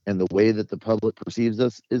 and the way that the public perceives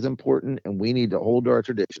us is important, and we need to hold to our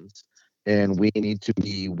traditions, and we need to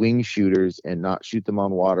be wing shooters and not shoot them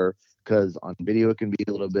on water, because on video it can be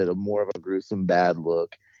a little bit more of a gruesome, bad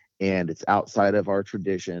look, and it's outside of our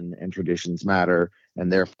tradition, and traditions matter,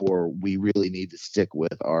 and therefore we really need to stick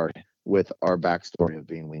with our backstory of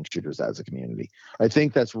being wing shooters as a community. I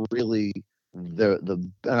think that's really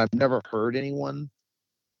and I've never heard anyone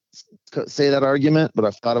say that argument, but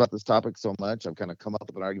I've thought about this topic so much, I've kind of come up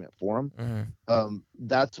with an argument for them. Mm-hmm.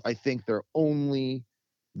 That's, I think, their only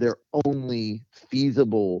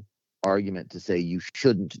feasible argument to say you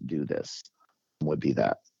shouldn't do this would be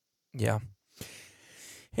that. Yeah.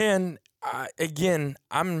 And again,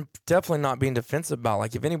 I'm definitely not being defensive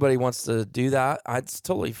about, if anybody wants to do that, it's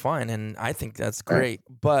totally fine, and I think that's great.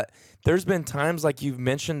 Right. But there's been times, like you've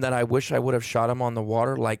mentioned, that I wish I would have shot him on the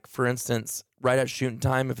water. Like, for instance, right at shooting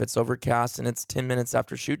time, if it's overcast and it's 10 minutes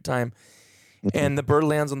after shoot time, and the bird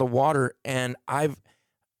lands on the water, and I've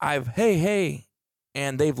hey,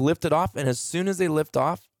 and they've lifted off, and as soon as they lift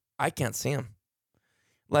off, I can't see them.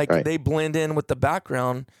 Like Right. they blend in with the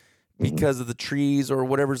background because of the trees or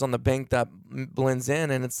whatever's on the bank that blends in.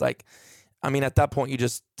 And it's like, I mean, at that point you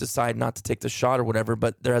just decide not to take the shot or whatever,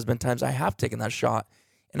 but there has been times I have taken that shot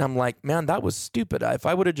and I'm like, man, that was stupid. If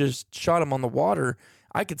I would have just shot him on the water,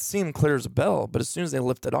 I could see him clear as a bell, but as soon as they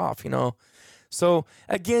lift it off, So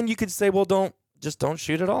again, you could say, well, don't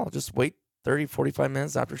shoot at all. Just wait 30, 45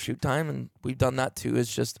 minutes after shoot time. And we've done that too.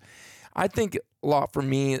 It's just, I think a lot for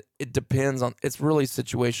me, it depends on, it's really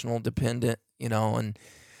situational dependent, and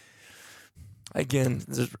again,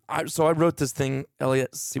 so I wrote this thing,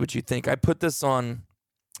 Elliot, see what you think. I put this on,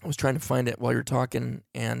 I was trying to find it while you're talking,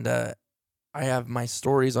 and I have my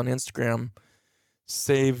stories on Instagram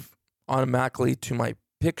save automatically to my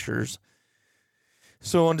pictures.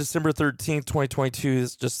 So on December 13th, 2022,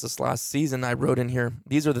 just this last season, I wrote in here,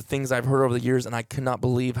 these are the things I've heard over the years, and I could not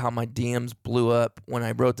believe how my DMs blew up when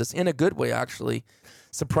I wrote this, in a good way, actually,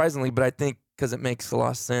 surprisingly, but I think because it makes a lot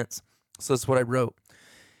of sense. So that's what I wrote.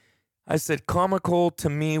 I said, comical to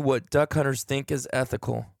me what duck hunters think is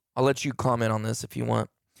ethical. I'll let you comment on this if you want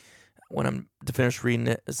when I'm to finish reading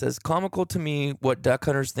it. It says, comical to me what duck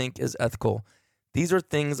hunters think is ethical. These are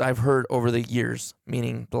things I've heard over the years,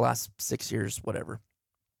 meaning the last 6 years, whatever.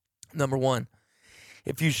 Number 1,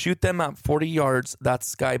 if you shoot them at 40 yards, that's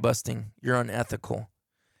sky busting. You're unethical.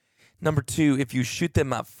 Number 2, if you shoot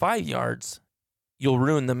them at 5 yards, you'll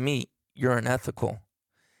ruin the meat. You're unethical.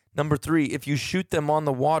 Number 3, if you shoot them on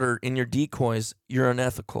the water in your decoys, you're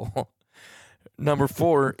unethical. Number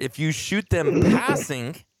 4, if you shoot them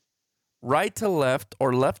passing right to left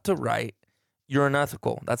or left to right, you're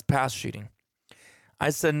unethical. That's pass shooting.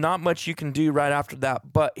 I said not much you can do right after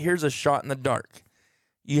that, but here's a shot in the dark.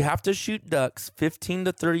 You have to shoot ducks 15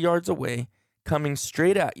 to 30 yards away, coming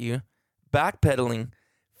straight at you, backpedaling,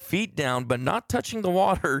 feet down, but not touching the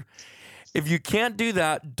water. If you can't do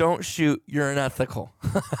that, don't shoot. You're unethical.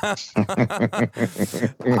 I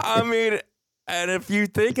mean, and if you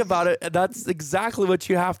think about it, that's exactly what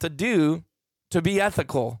you have to do to be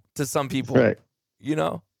ethical to some people. Right.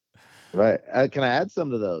 Right. Can I add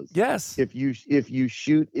some to those? Yes. If you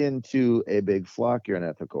shoot into a big flock, you're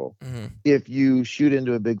unethical. Mm-hmm. If you shoot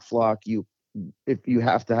into a big flock, if you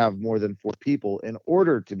have to have more than 4 people in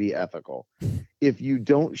order to be ethical. If you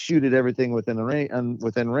don't shoot at everything within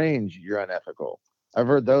range, you're unethical. I've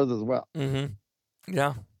heard those as well. Mm-hmm.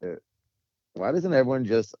 Yeah. Why doesn't everyone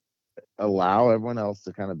just allow everyone else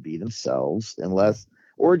to kind of be themselves,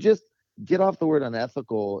 or just get off the word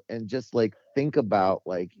unethical and just like think about,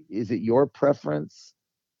 like, is it your preference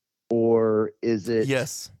or is it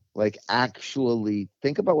like actually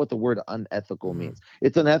think about what the word unethical means.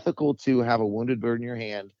 It's unethical to have a wounded bird in your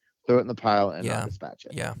hand, throw it in the pile and not dispatch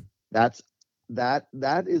it. Yeah. That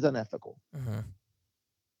is unethical. Mm-hmm.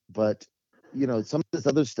 But some of this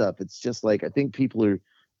other stuff, it's just like, I think people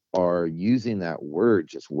are using that word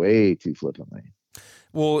just way too flippantly.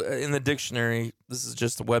 Well, in the dictionary, this is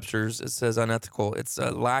just the Webster's, it says unethical. It's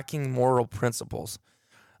lacking moral principles,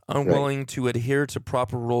 unwilling to adhere to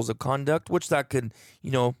proper rules of conduct, which that could,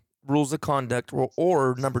 rules of conduct,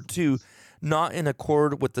 or number 2, not in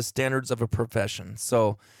accord with the standards of a profession.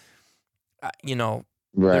 So,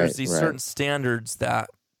 there's these certain standards that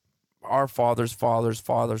our fathers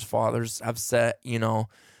have set,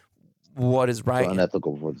 what is right. So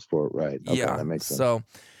unethical for the sport, right? Okay, yeah, that makes sense. So,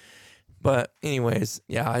 but anyways,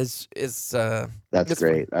 yeah, it's that's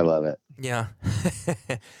great. I love it. Yeah.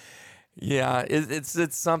 Yeah,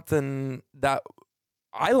 it's something that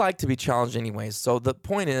I like to be challenged anyways. So the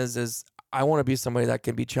point is I want to be somebody that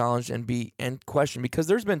can be challenged and questioned, because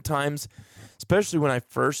there's been times, especially when I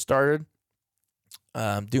first started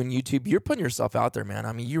doing YouTube, you're putting yourself out there, man.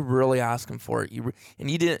 I mean, you're really asking for it. You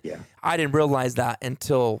didn't. Yeah. I didn't realize that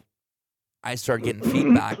until I started getting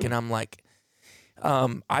feedback, and I'm like,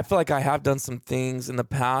 I feel like I have done some things in the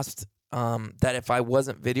past that if I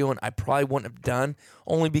wasn't videoing, I probably wouldn't have done,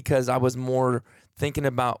 only because I was more thinking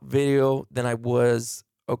about video than I was,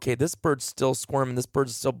 okay, this bird's still squirming, this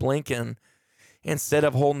bird's still blinking. Instead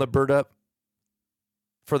of holding the bird up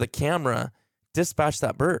for the camera, dispatch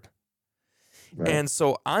that bird. Right. And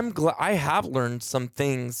so I'm glad I have learned some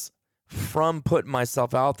things from putting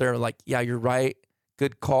myself out there. Like, yeah, you're right.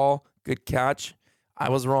 Good call. Good catch. I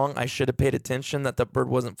was wrong. I should have paid attention that the bird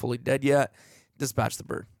wasn't fully dead yet. Dispatch the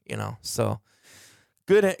bird, So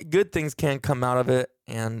good things can come out of it.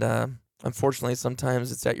 And unfortunately,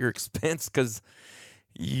 sometimes it's at your expense because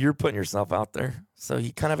you're putting yourself out there. So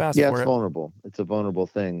you kind of ask for it. Yeah, it's vulnerable. It's a vulnerable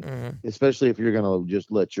thing, especially if you're going to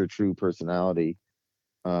just let your true personality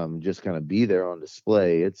just kind of be there on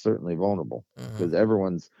display. It's certainly vulnerable because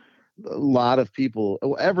everyone's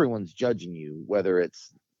judging you, whether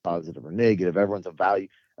it's positive or negative. Everyone's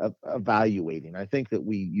evaluating. I think that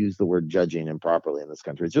we use the word judging improperly in this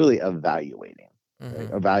country. It's really evaluating, right?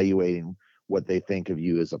 Evaluating what they think of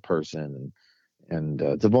you as a person, and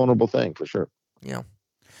it's a vulnerable thing for sure. Yeah.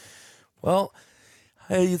 Well,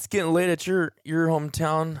 hey, it's getting late at your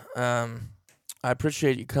hometown. I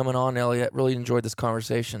appreciate you coming on, Elliot. Really enjoyed this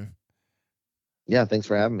conversation. Yeah, thanks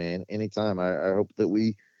for having me. Anytime. I hope that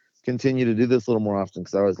we continue to do this a little more often,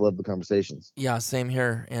 because I always love the conversations. Yeah, same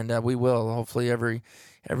here, and we will hopefully every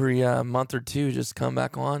month or two just come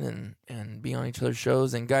back on and be on each other's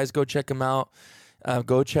shows. And guys, go check them out.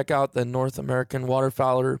 Go check out the North American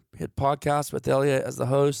Waterfowler Hit podcast with Elliot as the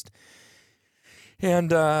host,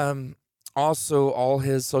 and also all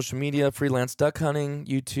his social media: Freelance Duck Hunting,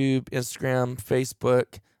 YouTube, Instagram,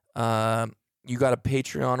 Facebook. You got a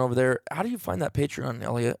Patreon over there. How do you find that Patreon,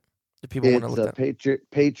 Elliot? If people want to look at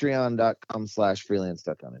patreon.com/freelance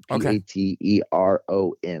duck hunting. Okay.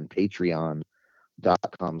 Patreon.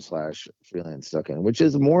 Patreon.com/freelance duck hunting, which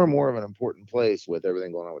is more and more of an important place with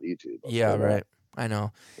everything going on with YouTube. Yeah, right. I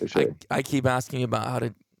know. For sure. I keep asking you about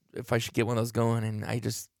if I should get one of those going, and I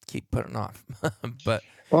just keep putting it off. But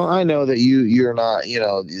well, I know that you're not,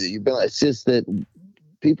 you've been. It's just that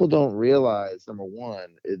people don't realize, number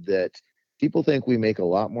one, that people think we make a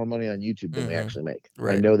lot more money on YouTube than we actually make.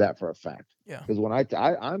 Right. I know that for a fact. Yeah. Because when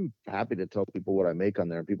I'm happy to tell people what I make on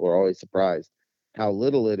there, and people are always surprised how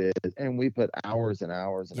little it is, and we put hours and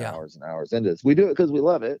hours and hours and hours into this. We do it because we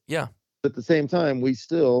love it. Yeah. But at the same time, we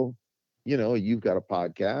still, you've got a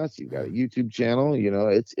podcast, you've got a YouTube channel.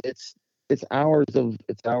 It's hours of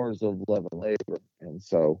love and labor, and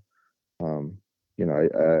so,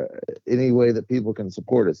 any way that people can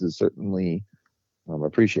support us is certainly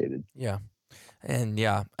appreciated. Yeah. And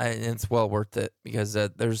it's well worth it, because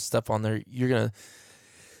there's stuff on there you're going to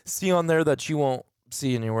see on there that you won't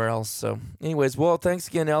see anywhere else. So anyways, well, thanks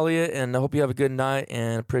again, Elliot, and I hope you have a good night,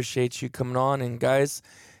 and appreciate you coming on. And guys,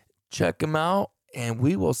 check him out, and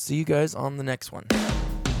we will see you guys on the next one. We're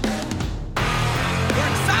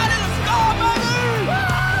excited.